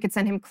food, if we could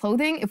send him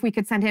clothing, if we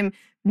could send him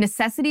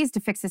necessities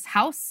to fix his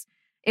house,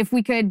 if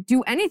we could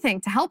do anything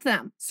to help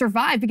them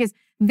survive, because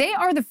they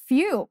are the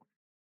few.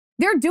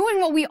 They're doing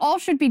what we all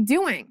should be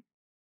doing.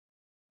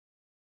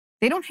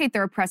 They don't hate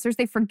their oppressors,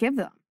 they forgive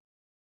them.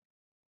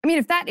 I mean,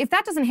 if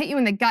that doesn't hit you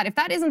in the gut, if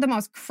that isn't the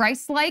most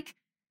Christ-like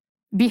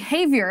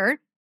behavior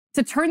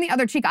to turn the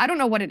other cheek, I don't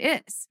know what it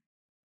is.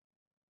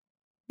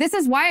 This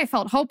is why I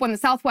felt hope when the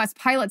Southwest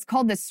pilots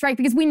called this strike,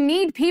 because we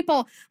need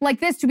people like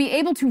this to be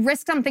able to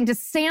risk something, to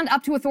stand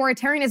up to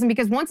authoritarianism,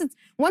 because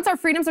once our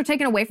freedoms are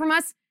taken away from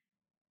us,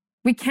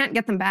 we can't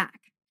get them back.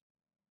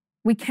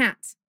 We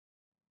can't.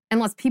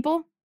 Unless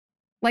people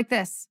like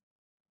this,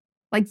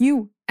 like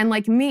you and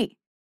like me,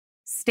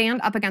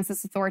 stand up against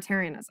this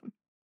authoritarianism.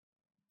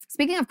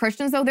 Speaking of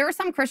Christians, though, there are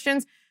some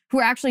Christians who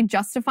are actually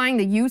justifying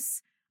the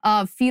use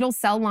of fetal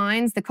cell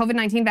lines. The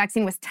COVID-19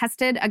 vaccine was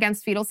tested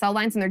against fetal cell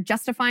lines, and they're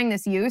justifying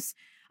this use.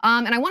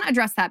 And I want to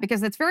address that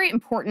because it's very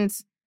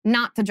important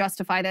not to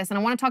justify this. And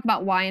I want to talk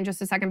about why in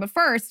just a second. But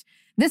first,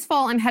 this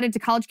fall, I'm headed to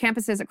college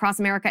campuses across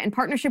America in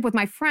partnership with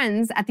my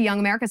friends at the Young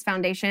America's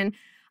Foundation.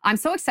 I'm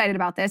so excited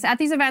about this. At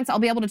these events, I'll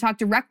be able to talk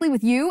directly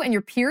with you and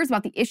your peers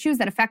about the issues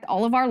that affect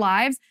all of our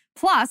lives.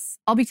 Plus,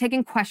 I'll be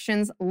taking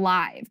questions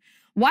live.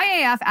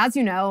 YAF, as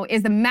you know,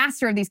 is the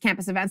master of these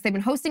campus events. They've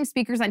been hosting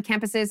speakers on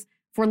campuses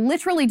for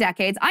literally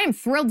decades. I am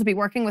thrilled to be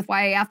working with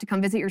YAF to come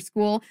visit your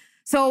school.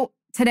 So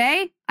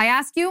today, I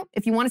ask you,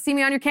 if you want to see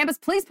me on your campus,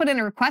 please put in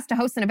a request to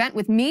host an event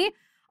with me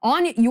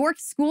on your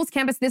school's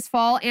campus this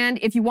fall. And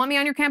if you want me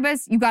on your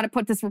campus, you got to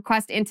put this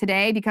request in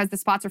today because the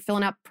spots are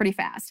filling up pretty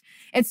fast.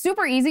 It's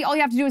super easy. All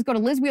you have to do is go to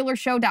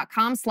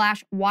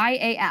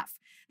lizwheelershow.com/YAF.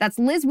 That's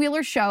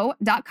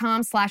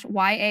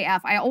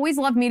lizwheelershow.com/YAF. I always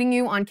love meeting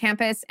you on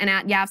campus and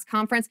at YAF's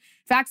conference.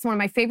 In fact, it's one of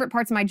my favorite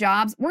parts of my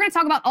jobs. We're going to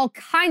talk about all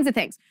kinds of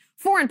things.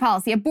 Foreign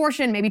policy,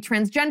 abortion, maybe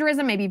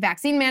transgenderism, maybe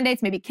vaccine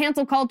mandates, maybe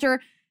cancel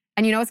culture.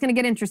 And you know it's going to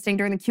get interesting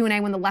during the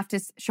Q&A when the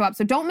leftists show up.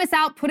 So don't miss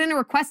out. Put in a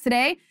request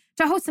today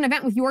to host an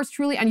event with yours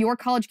truly on your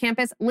college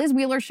campus.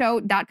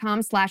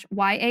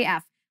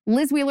 lizwheelershow.com/YAF.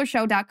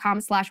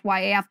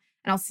 lizwheelershow.com/YAF.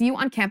 And I'll see you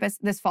on campus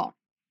this fall.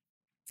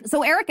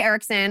 So Erick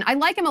Erickson, I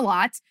like him a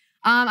lot.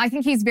 I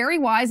think he's very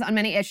wise on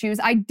many issues.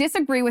 I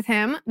disagree with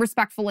him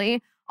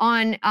respectfully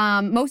on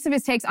most of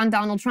his takes on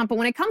Donald Trump. But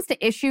when it comes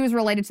to issues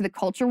related to the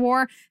culture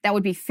war, that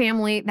would be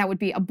family, that would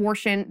be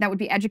abortion, that would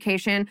be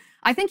education.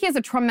 I think he is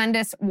a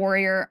tremendous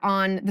warrior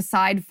on the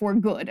side for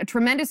good, a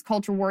tremendous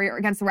culture warrior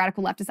against the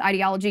radical leftist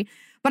ideology.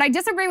 But I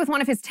disagree with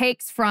one of his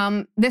takes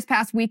from this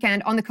past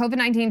weekend on the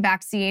COVID-19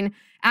 vaccine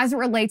as it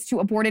relates to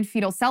aborted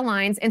fetal cell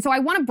lines. And so I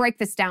want to break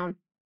this down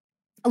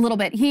a little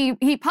bit.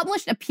 He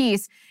published a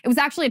piece. It was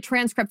actually a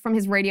transcript from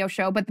his radio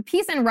show, but the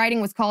piece in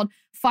writing was called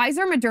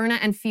Pfizer, Moderna,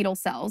 and Fetal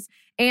Cells.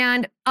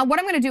 And what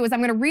I'm going to do is I'm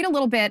going to read a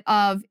little bit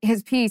of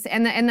his piece,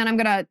 and then I'm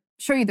going to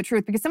show you the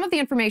truth, because some of the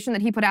information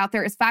that he put out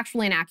there is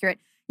factually inaccurate.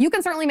 You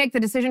can certainly make the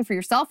decision for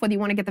yourself whether you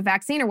want to get the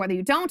vaccine or whether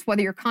you don't,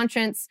 whether your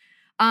conscience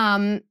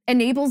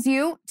enables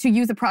you to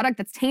use a product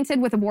that's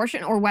tainted with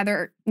abortion or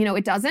whether,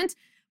 it doesn't.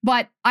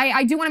 But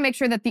I do want to make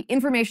sure that the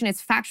information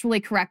is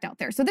factually correct out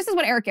there. So this is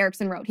what Erick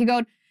Erickson wrote. He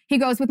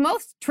goes, with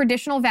most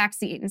traditional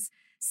vaccines,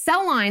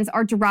 cell lines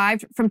are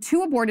derived from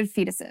two aborted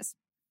fetuses.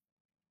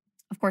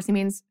 Of course, he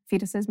means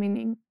fetuses,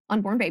 meaning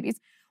unborn babies.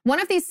 One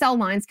of these cell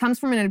lines comes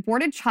from an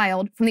aborted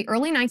child from the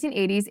early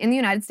 1980s in the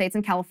United States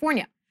and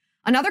California.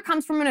 Another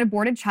comes from an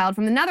aborted child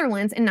from the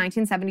Netherlands in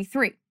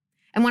 1973.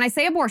 And when I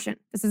say abortion,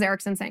 this is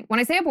Erickson saying, when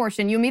I say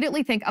abortion, you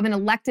immediately think of an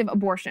elective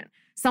abortion.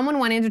 Someone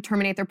went in to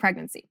terminate their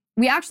pregnancy.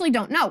 We actually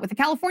don't know. With the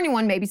California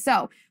one, maybe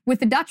so. With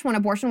the Dutch one,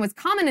 abortion was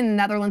common in the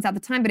Netherlands at the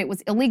time, but it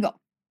was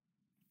illegal.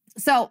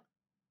 So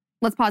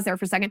let's pause there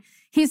for a second.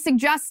 He's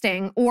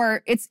suggesting,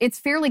 or it's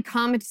fairly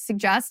common to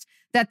suggest,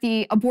 that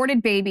the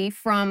aborted baby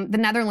from the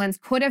Netherlands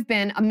could have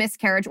been a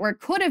miscarriage, or it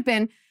could have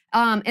been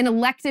an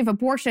elective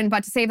abortion,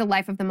 but to save the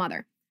life of the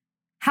mother.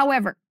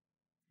 However,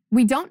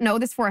 we don't know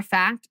this for a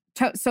fact.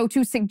 So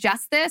to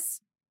suggest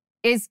this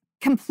is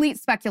complete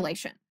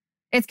speculation.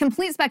 It's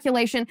complete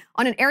speculation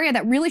on an area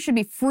that really should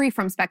be free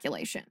from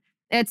speculation.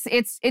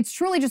 It's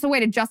truly just a way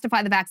to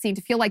justify the vaccine,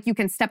 to feel like you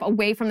can step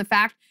away from the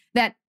fact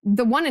that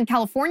the one in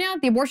California,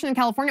 the abortion in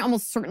California,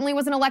 almost certainly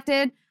was an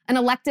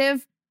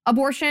elective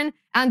abortion.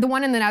 And the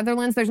one in the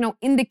Netherlands, there's no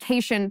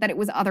indication that it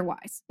was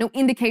otherwise. No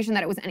indication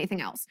that it was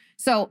anything else.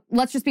 So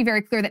let's just be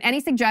very clear that any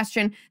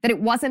suggestion that it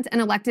wasn't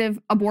an elective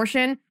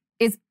abortion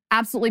is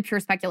absolutely pure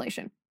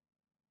speculation.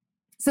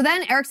 So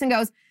then Erickson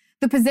goes,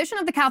 the position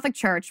of the Catholic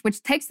Church,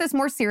 which takes this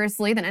more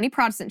seriously than any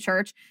Protestant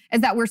church,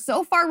 is that we're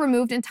so far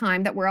removed in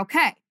time that we're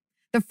okay.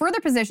 The further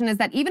position is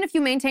that even if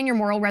you maintain your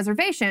moral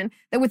reservation,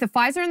 that with the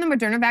Pfizer and the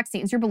Moderna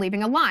vaccines, you're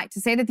believing a lie. To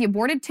say that the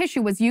aborted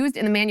tissue was used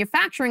in the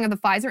manufacturing of the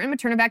Pfizer and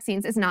Moderna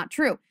vaccines is not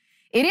true.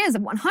 It is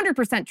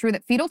 100% true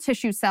that fetal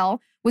tissue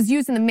cell was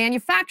used in the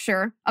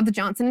manufacture of the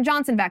Johnson &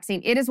 Johnson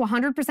vaccine. It is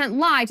 100%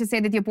 lie to say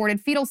that the aborted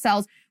fetal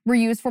cells were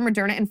used for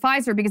Moderna and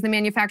Pfizer, because the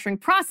manufacturing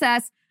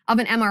process of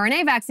an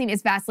mRNA vaccine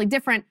is vastly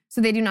different, so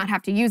they do not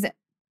have to use it.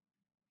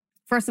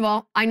 First of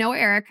all, I know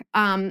Eric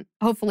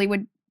hopefully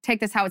would take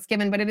this how it's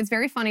given, but it is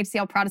very funny to see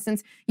how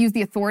Protestants use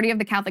the authority of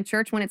the Catholic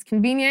Church when it's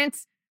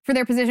convenient for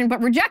their position,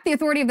 but reject the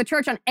authority of the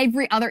church on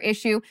every other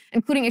issue,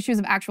 including issues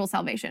of actual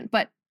salvation.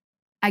 But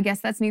I guess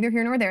that's neither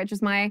here nor there. It's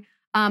just my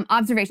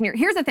observation here.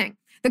 Here's the thing.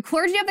 The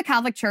clergy of the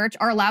Catholic Church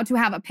are allowed to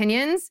have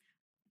opinions.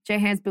 Jay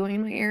Hayes booing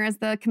in my ear as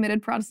the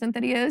committed Protestant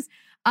that he is.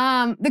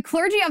 The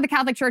clergy of the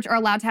Catholic Church are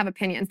allowed to have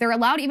opinions. They're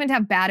allowed even to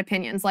have bad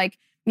opinions, like,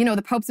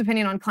 the Pope's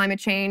opinion on climate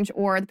change,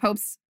 or the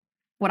Pope's,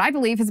 what I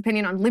believe his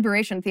opinion on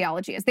liberation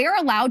theology is. They are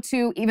allowed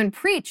to even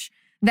preach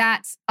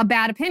that a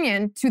bad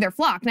opinion to their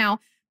flock.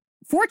 Now,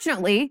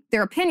 fortunately,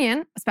 their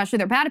opinion, especially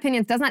their bad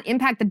opinions, does not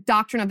impact the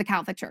doctrine of the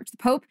Catholic Church. The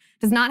Pope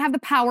does not have the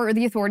power or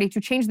the authority to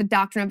change the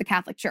doctrine of the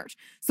Catholic Church.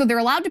 So they're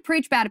allowed to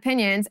preach bad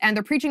opinions, and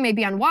their preaching may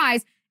be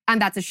unwise,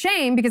 and that's a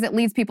shame because it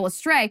leads people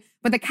astray.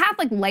 But the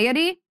Catholic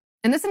laity,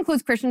 and this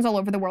includes Christians all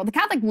over the world, the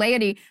Catholic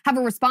laity have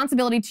a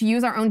responsibility to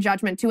use our own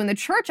judgment too. And the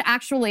church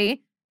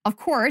actually, of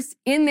course,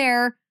 in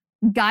their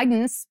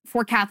guidance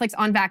for Catholics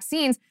on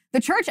vaccines, the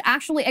church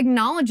actually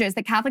acknowledges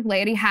that Catholic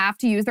laity have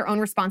to use their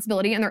own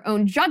responsibility and their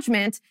own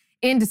judgment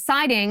in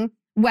deciding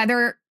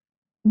whether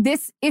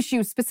this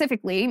issue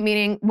specifically,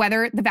 meaning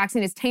whether the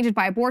vaccine is tainted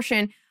by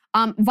abortion,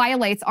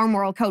 violates our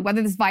moral code,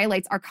 whether this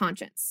violates our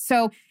conscience.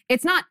 So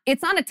it's not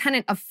a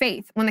tenet of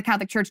faith when the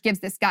Catholic Church gives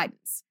this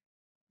guidance.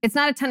 It's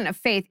not a tenet of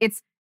faith.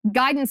 It's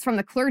guidance from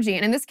the clergy.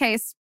 And in this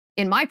case,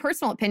 in my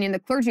personal opinion, the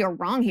clergy are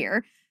wrong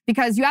here,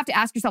 because you have to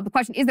ask yourself the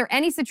question, is there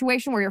any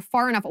situation where you're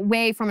far enough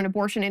away from an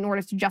abortion in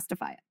order to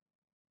justify it?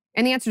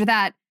 And the answer to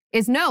that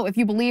is no. If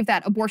you believe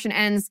that abortion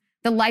ends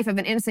the life of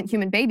an innocent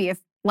human baby, if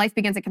life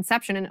begins at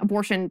conception and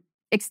abortion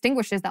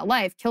extinguishes that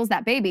life, kills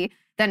that baby,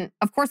 then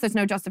of course there's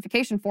no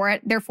justification for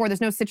it. Therefore,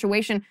 there's no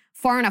situation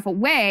far enough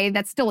away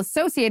that's still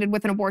associated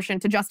with an abortion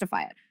to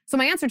justify it. So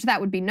my answer to that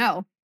would be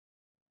no.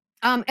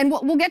 And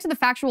we'll get to the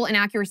factual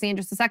inaccuracy in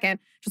just a second.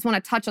 Just want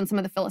to touch on some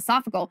of the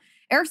philosophical.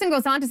 Erickson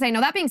goes on to say,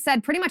 no, that being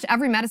said, pretty much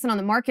every medicine on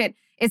the market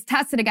is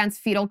tested against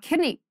fetal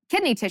kidney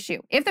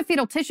tissue. If the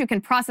fetal tissue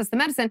can process the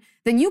medicine,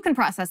 then you can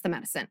process the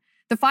medicine.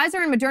 The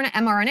Pfizer and Moderna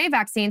mRNA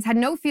vaccines had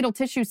no fetal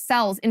tissue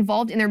cells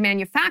involved in their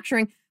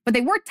manufacturing, but they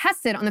were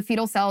tested on the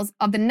fetal cells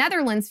of the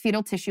Netherlands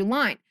fetal tissue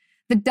line.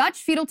 The Dutch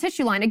fetal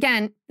tissue line,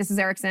 again, this is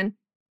Erickson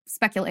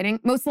speculating,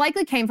 most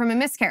likely came from a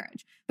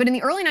miscarriage. But in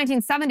the early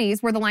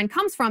 1970s, where the line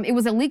comes from, it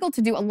was illegal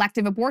to do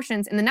elective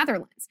abortions in the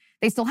Netherlands.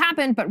 They still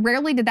happened, but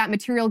rarely did that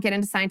material get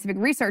into scientific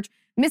research.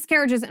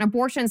 Miscarriages and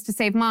abortions to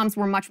save moms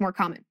were much more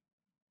common.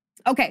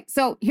 Okay,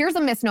 so here's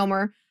a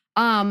misnomer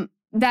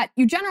that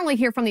you generally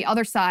hear from the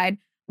other side,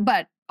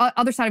 but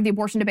other side of the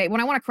abortion debate. When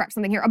I want to correct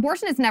something here,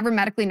 abortion is never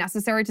medically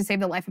necessary to save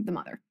the life of the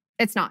mother.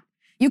 It's not.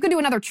 You could do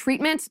another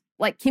treatment,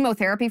 like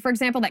chemotherapy, for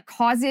example, that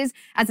causes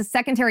as a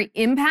secondary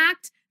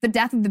impact the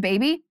death of the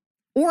baby,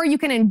 or you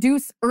can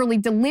induce early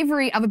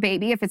delivery of a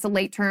baby if it's a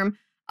late term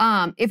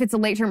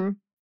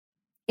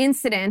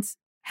incident,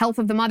 health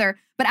of the mother,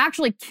 but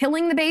actually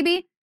killing the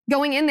baby,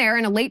 going in there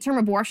in a late term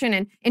abortion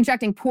and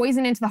injecting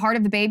poison into the heart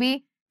of the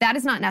baby, that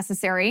is not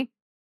necessary.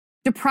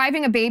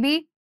 Depriving a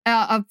baby,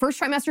 a first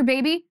trimester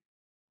baby,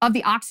 of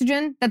the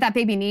oxygen that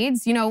baby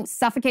needs,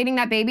 suffocating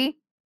that baby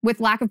with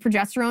lack of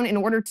progesterone in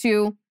order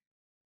to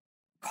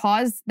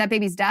cause that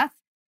baby's death,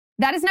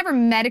 that is never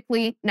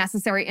medically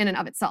necessary in and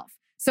of itself.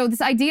 So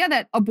this idea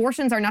that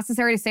abortions are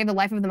necessary to save the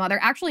life of the mother,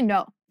 actually,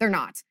 no, they're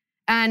not.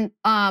 And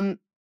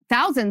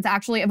thousands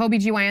actually of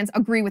OBGYNs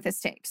agree with this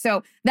take.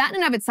 So that in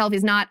and of itself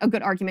is not a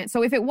good argument.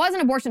 So if it was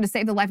an abortion to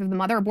save the life of the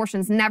mother, abortion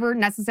is never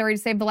necessary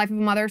to save the life of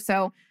a mother.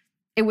 So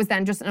it was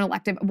then just an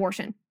elective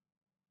abortion.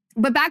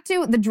 But back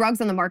to the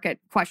drugs on the market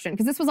question,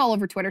 because this was all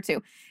over Twitter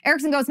too.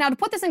 Erickson goes, now to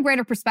put this in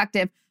greater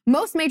perspective,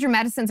 most major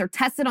medicines are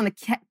tested on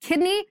the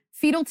kidney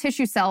fetal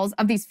tissue cells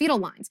of these fetal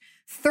lines.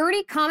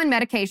 30 common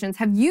medications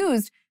have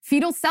used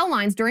fetal cell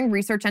lines during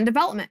research and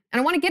development. And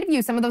I want to give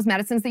you some of those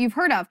medicines that you've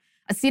heard of.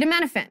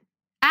 Acetaminophen,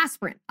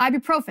 aspirin,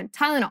 ibuprofen,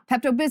 Tylenol,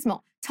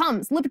 Pepto-Bismol,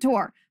 Tums,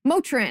 Lipitor,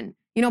 Motrin,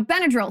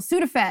 Benadryl,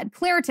 Sudafed,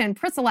 Claritin,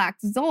 Prisolac,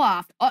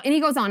 Zoloft, and he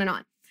goes on and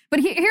on. But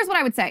here's what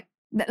I would say,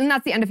 and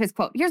that's the end of his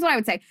quote. Here's what I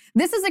would say.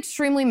 This is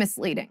extremely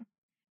misleading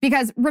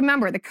because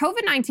remember, the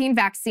COVID-19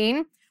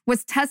 vaccine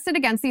was tested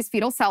against these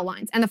fetal cell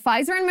lines, and the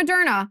Pfizer and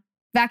Moderna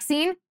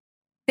vaccine,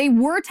 they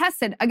were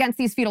tested against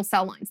these fetal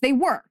cell lines. They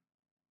were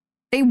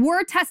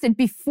tested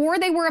before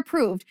they were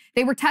approved.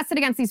 They were tested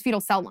against these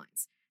fetal cell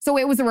lines. So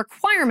it was a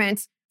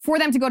requirement for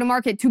them to go to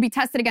market to be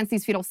tested against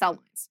these fetal cell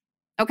lines.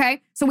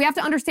 Okay? So we have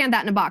to understand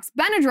that in a box.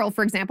 Benadryl,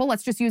 for example,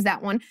 let's just use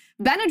that one.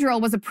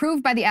 Benadryl was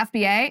approved by the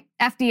FDA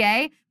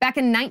back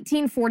in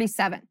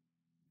 1947.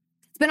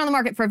 It's been on the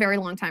market for a very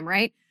long time,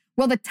 right?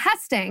 Well, the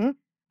testing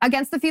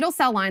against the fetal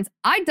cell lines,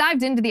 I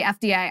dived into the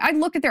FDA. I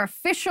looked at their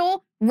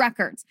official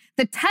records.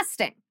 The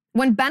testing,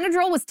 when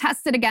Benadryl was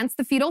tested against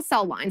the fetal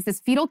cell lines, this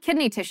fetal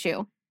kidney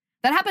tissue,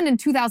 that happened in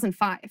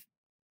 2005.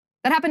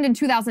 That happened in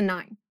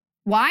 2009.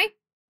 Why?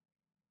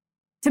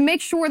 To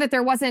make sure that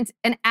there wasn't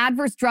an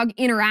adverse drug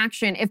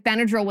interaction if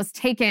Benadryl was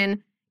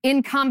taken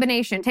in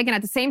combination, taken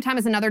at the same time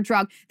as another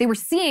drug. They were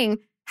seeing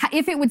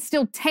if it would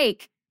still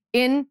take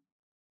in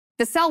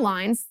the cell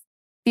lines,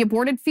 the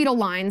aborted fetal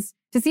lines,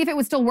 to see if it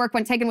would still work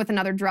when taken with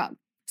another drug.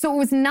 So it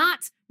was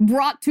not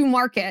brought to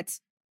market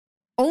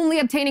only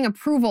obtaining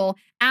approval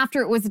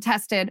after it was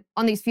tested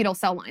on these fetal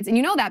cell lines. And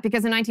you know that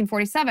because in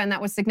 1947,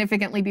 that was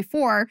significantly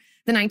before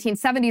the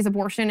 1970s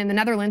abortion in the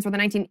Netherlands or the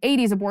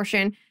 1980s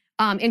abortion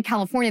in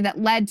California that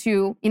led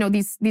to,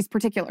 these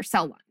particular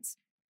cell lines.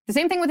 The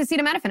same thing with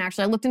acetaminophen,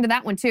 actually. I looked into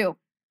that one too.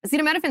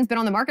 Acetaminophen's been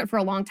on the market for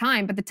a long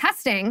time, but the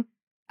testing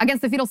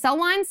against the fetal cell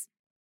lines,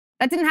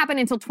 that didn't happen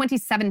until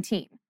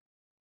 2017.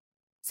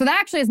 So that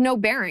actually has no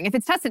bearing. If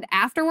it's tested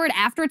afterward,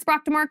 after it's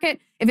brought to market,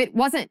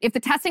 if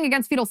the testing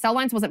against fetal cell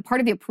lines wasn't part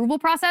of the approval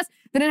process,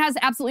 then it has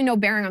absolutely no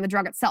bearing on the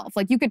drug itself.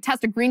 Like you could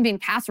test a green bean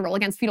casserole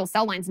against fetal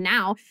cell lines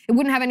now. It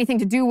wouldn't have anything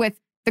to do with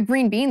the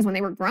green beans when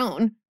they were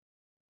grown.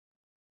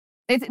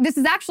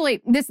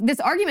 This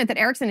argument that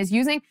Erickson is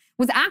using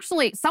was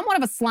actually somewhat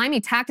of a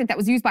slimy tactic that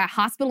was used by a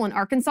hospital in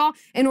Arkansas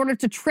in order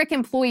to trick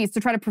employees to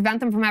try to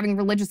prevent them from having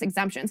religious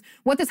exemptions.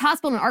 What this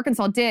hospital in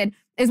Arkansas did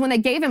is when they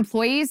gave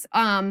employees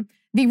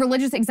the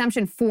religious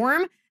exemption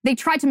form, they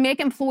tried to make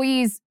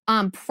employees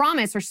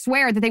promise or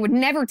swear that they would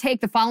never take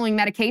the following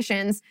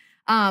medications,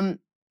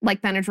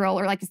 like Benadryl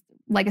or like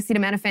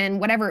acetaminophen,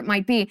 whatever it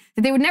might be,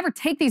 that they would never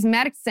take these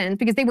medicines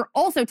because they were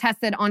also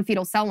tested on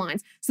fetal cell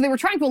lines. So they were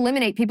trying to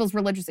eliminate people's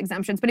religious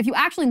exemptions. But if you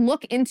actually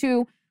look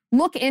into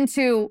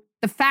the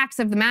facts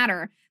of the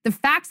matter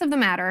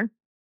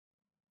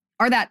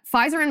are that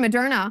Pfizer and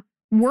Moderna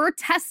were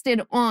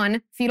tested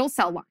on fetal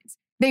cell lines.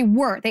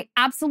 They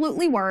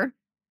absolutely were.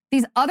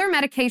 These other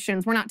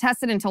medications were not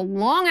tested until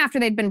long after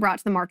they'd been brought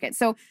to the market.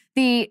 So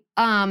there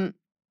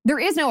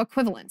is no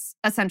equivalence,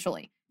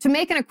 essentially. To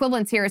make an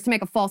equivalence here is to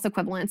make a false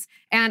equivalence.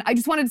 And I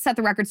just wanted to set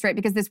the record straight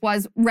because this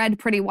was read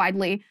pretty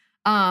widely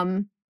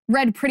over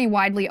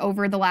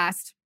the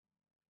last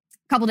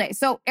couple days.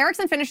 So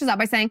Erickson finishes up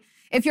by saying,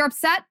 if you're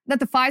upset that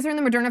the Pfizer and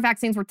the Moderna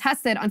vaccines were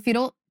tested on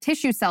fetal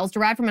tissue cells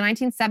derived from a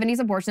 1970s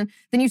abortion,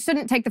 then you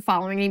shouldn't take the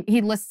following. He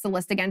lists the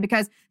list again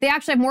because they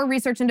actually have more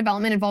research and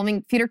development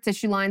involving fetal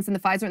tissue lines than the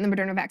Pfizer and the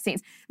Moderna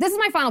vaccines. This is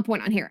my final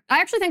point on here.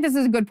 I actually think this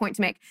is a good point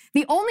to make.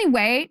 The only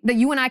way that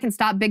you and I can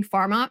stop Big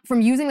Pharma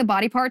from using the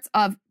body parts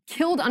of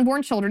killed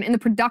unborn children in the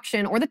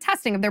production or the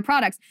testing of their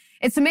products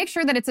is to make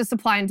sure that it's a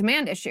supply and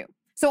demand issue.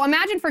 So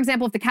imagine, for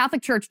example, if the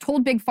Catholic Church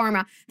told Big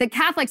Pharma that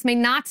Catholics may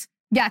not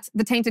get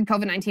the tainted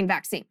COVID-19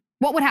 vaccine.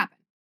 What would happen?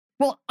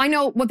 Well, I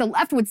know what the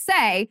left would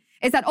say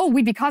is that,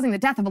 we'd be causing the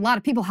death of a lot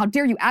of people. How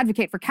dare you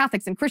advocate for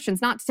Catholics and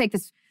Christians not to take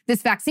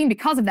this vaccine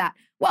because of that?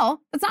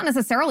 Well, that's not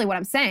necessarily what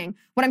I'm saying.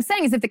 What I'm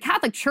saying is if the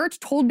Catholic Church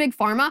told Big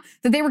Pharma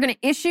that they were going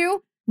to issue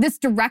this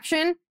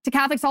direction to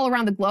Catholics all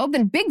around the globe,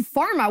 then Big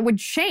Pharma would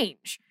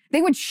change.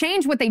 They would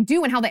change what they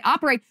do and how they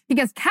operate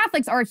because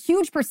Catholics are a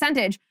huge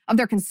percentage of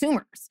their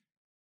consumers.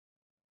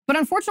 But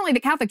unfortunately,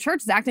 the Catholic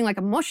Church is acting like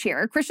a mush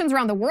here. Christian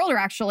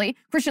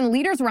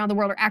leaders around the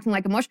world are acting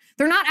like a mush.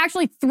 They're not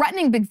actually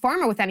threatening Big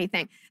Pharma with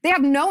anything. Big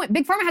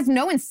Pharma has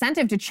no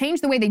incentive to change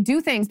the way they do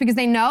things because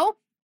they know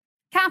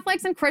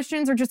Catholics and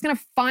Christians are just going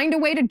to find a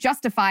way to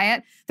justify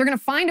it. They're going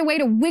to find a way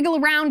to wiggle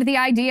around the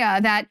idea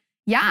that,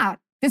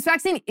 this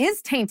vaccine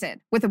is tainted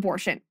with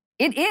abortion.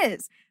 It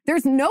is.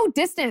 There's no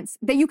distance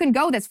that you can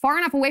go that's far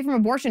enough away from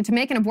abortion to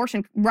make an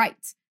abortion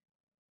right.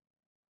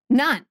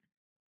 None.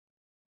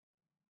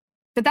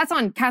 But that's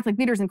on Catholic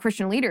leaders and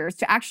Christian leaders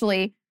to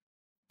actually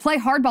play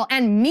hardball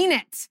and mean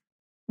it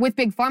with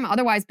Big Pharma.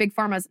 Otherwise, Big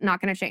Pharma's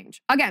not going to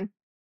change. Again,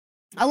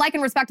 I like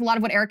and respect a lot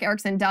of what Eric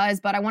Erickson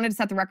does, but I wanted to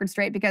set the record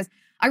straight because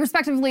I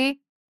respectively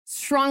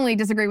strongly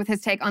disagree with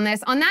his take on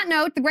this. On that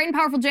note, the great and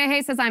powerful Jay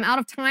Hay says, I'm out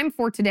of time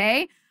for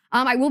today.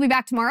 I will be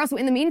back tomorrow. So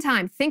in the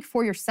meantime, think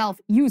for yourself,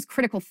 use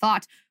critical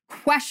thought,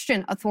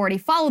 question authority,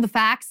 follow the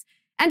facts,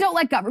 and don't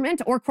let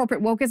government or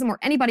corporate wokeism or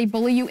anybody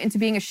bully you into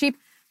being a sheep.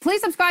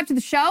 Please subscribe to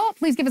the show.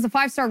 Please give us a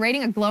 5-star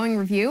rating, a glowing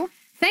review.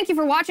 Thank you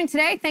for watching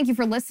today. Thank you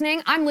for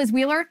listening. I'm Liz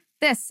Wheeler.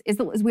 This is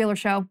The Liz Wheeler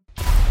Show.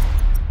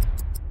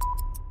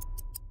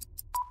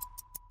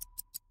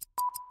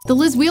 The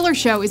Liz Wheeler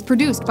Show is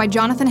produced by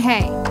Jonathan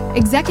Hay,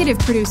 executive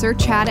producer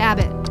Chad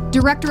Abbott,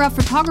 director of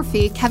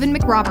photography Kevin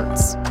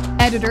McRoberts,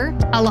 editor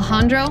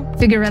Alejandro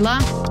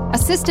Figuerella,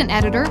 assistant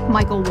editor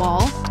Michael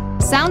Wall,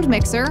 sound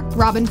mixer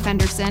Robin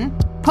Fenderson,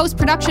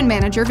 post-production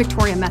manager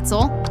Victoria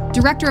Metzel,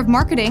 director of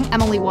marketing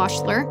Emily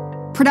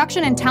Washler,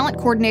 production and talent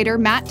coordinator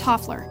Matt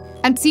Toffler,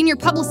 and senior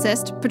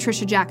publicist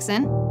Patricia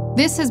Jackson.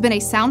 This has been a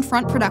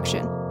Soundfront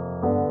production.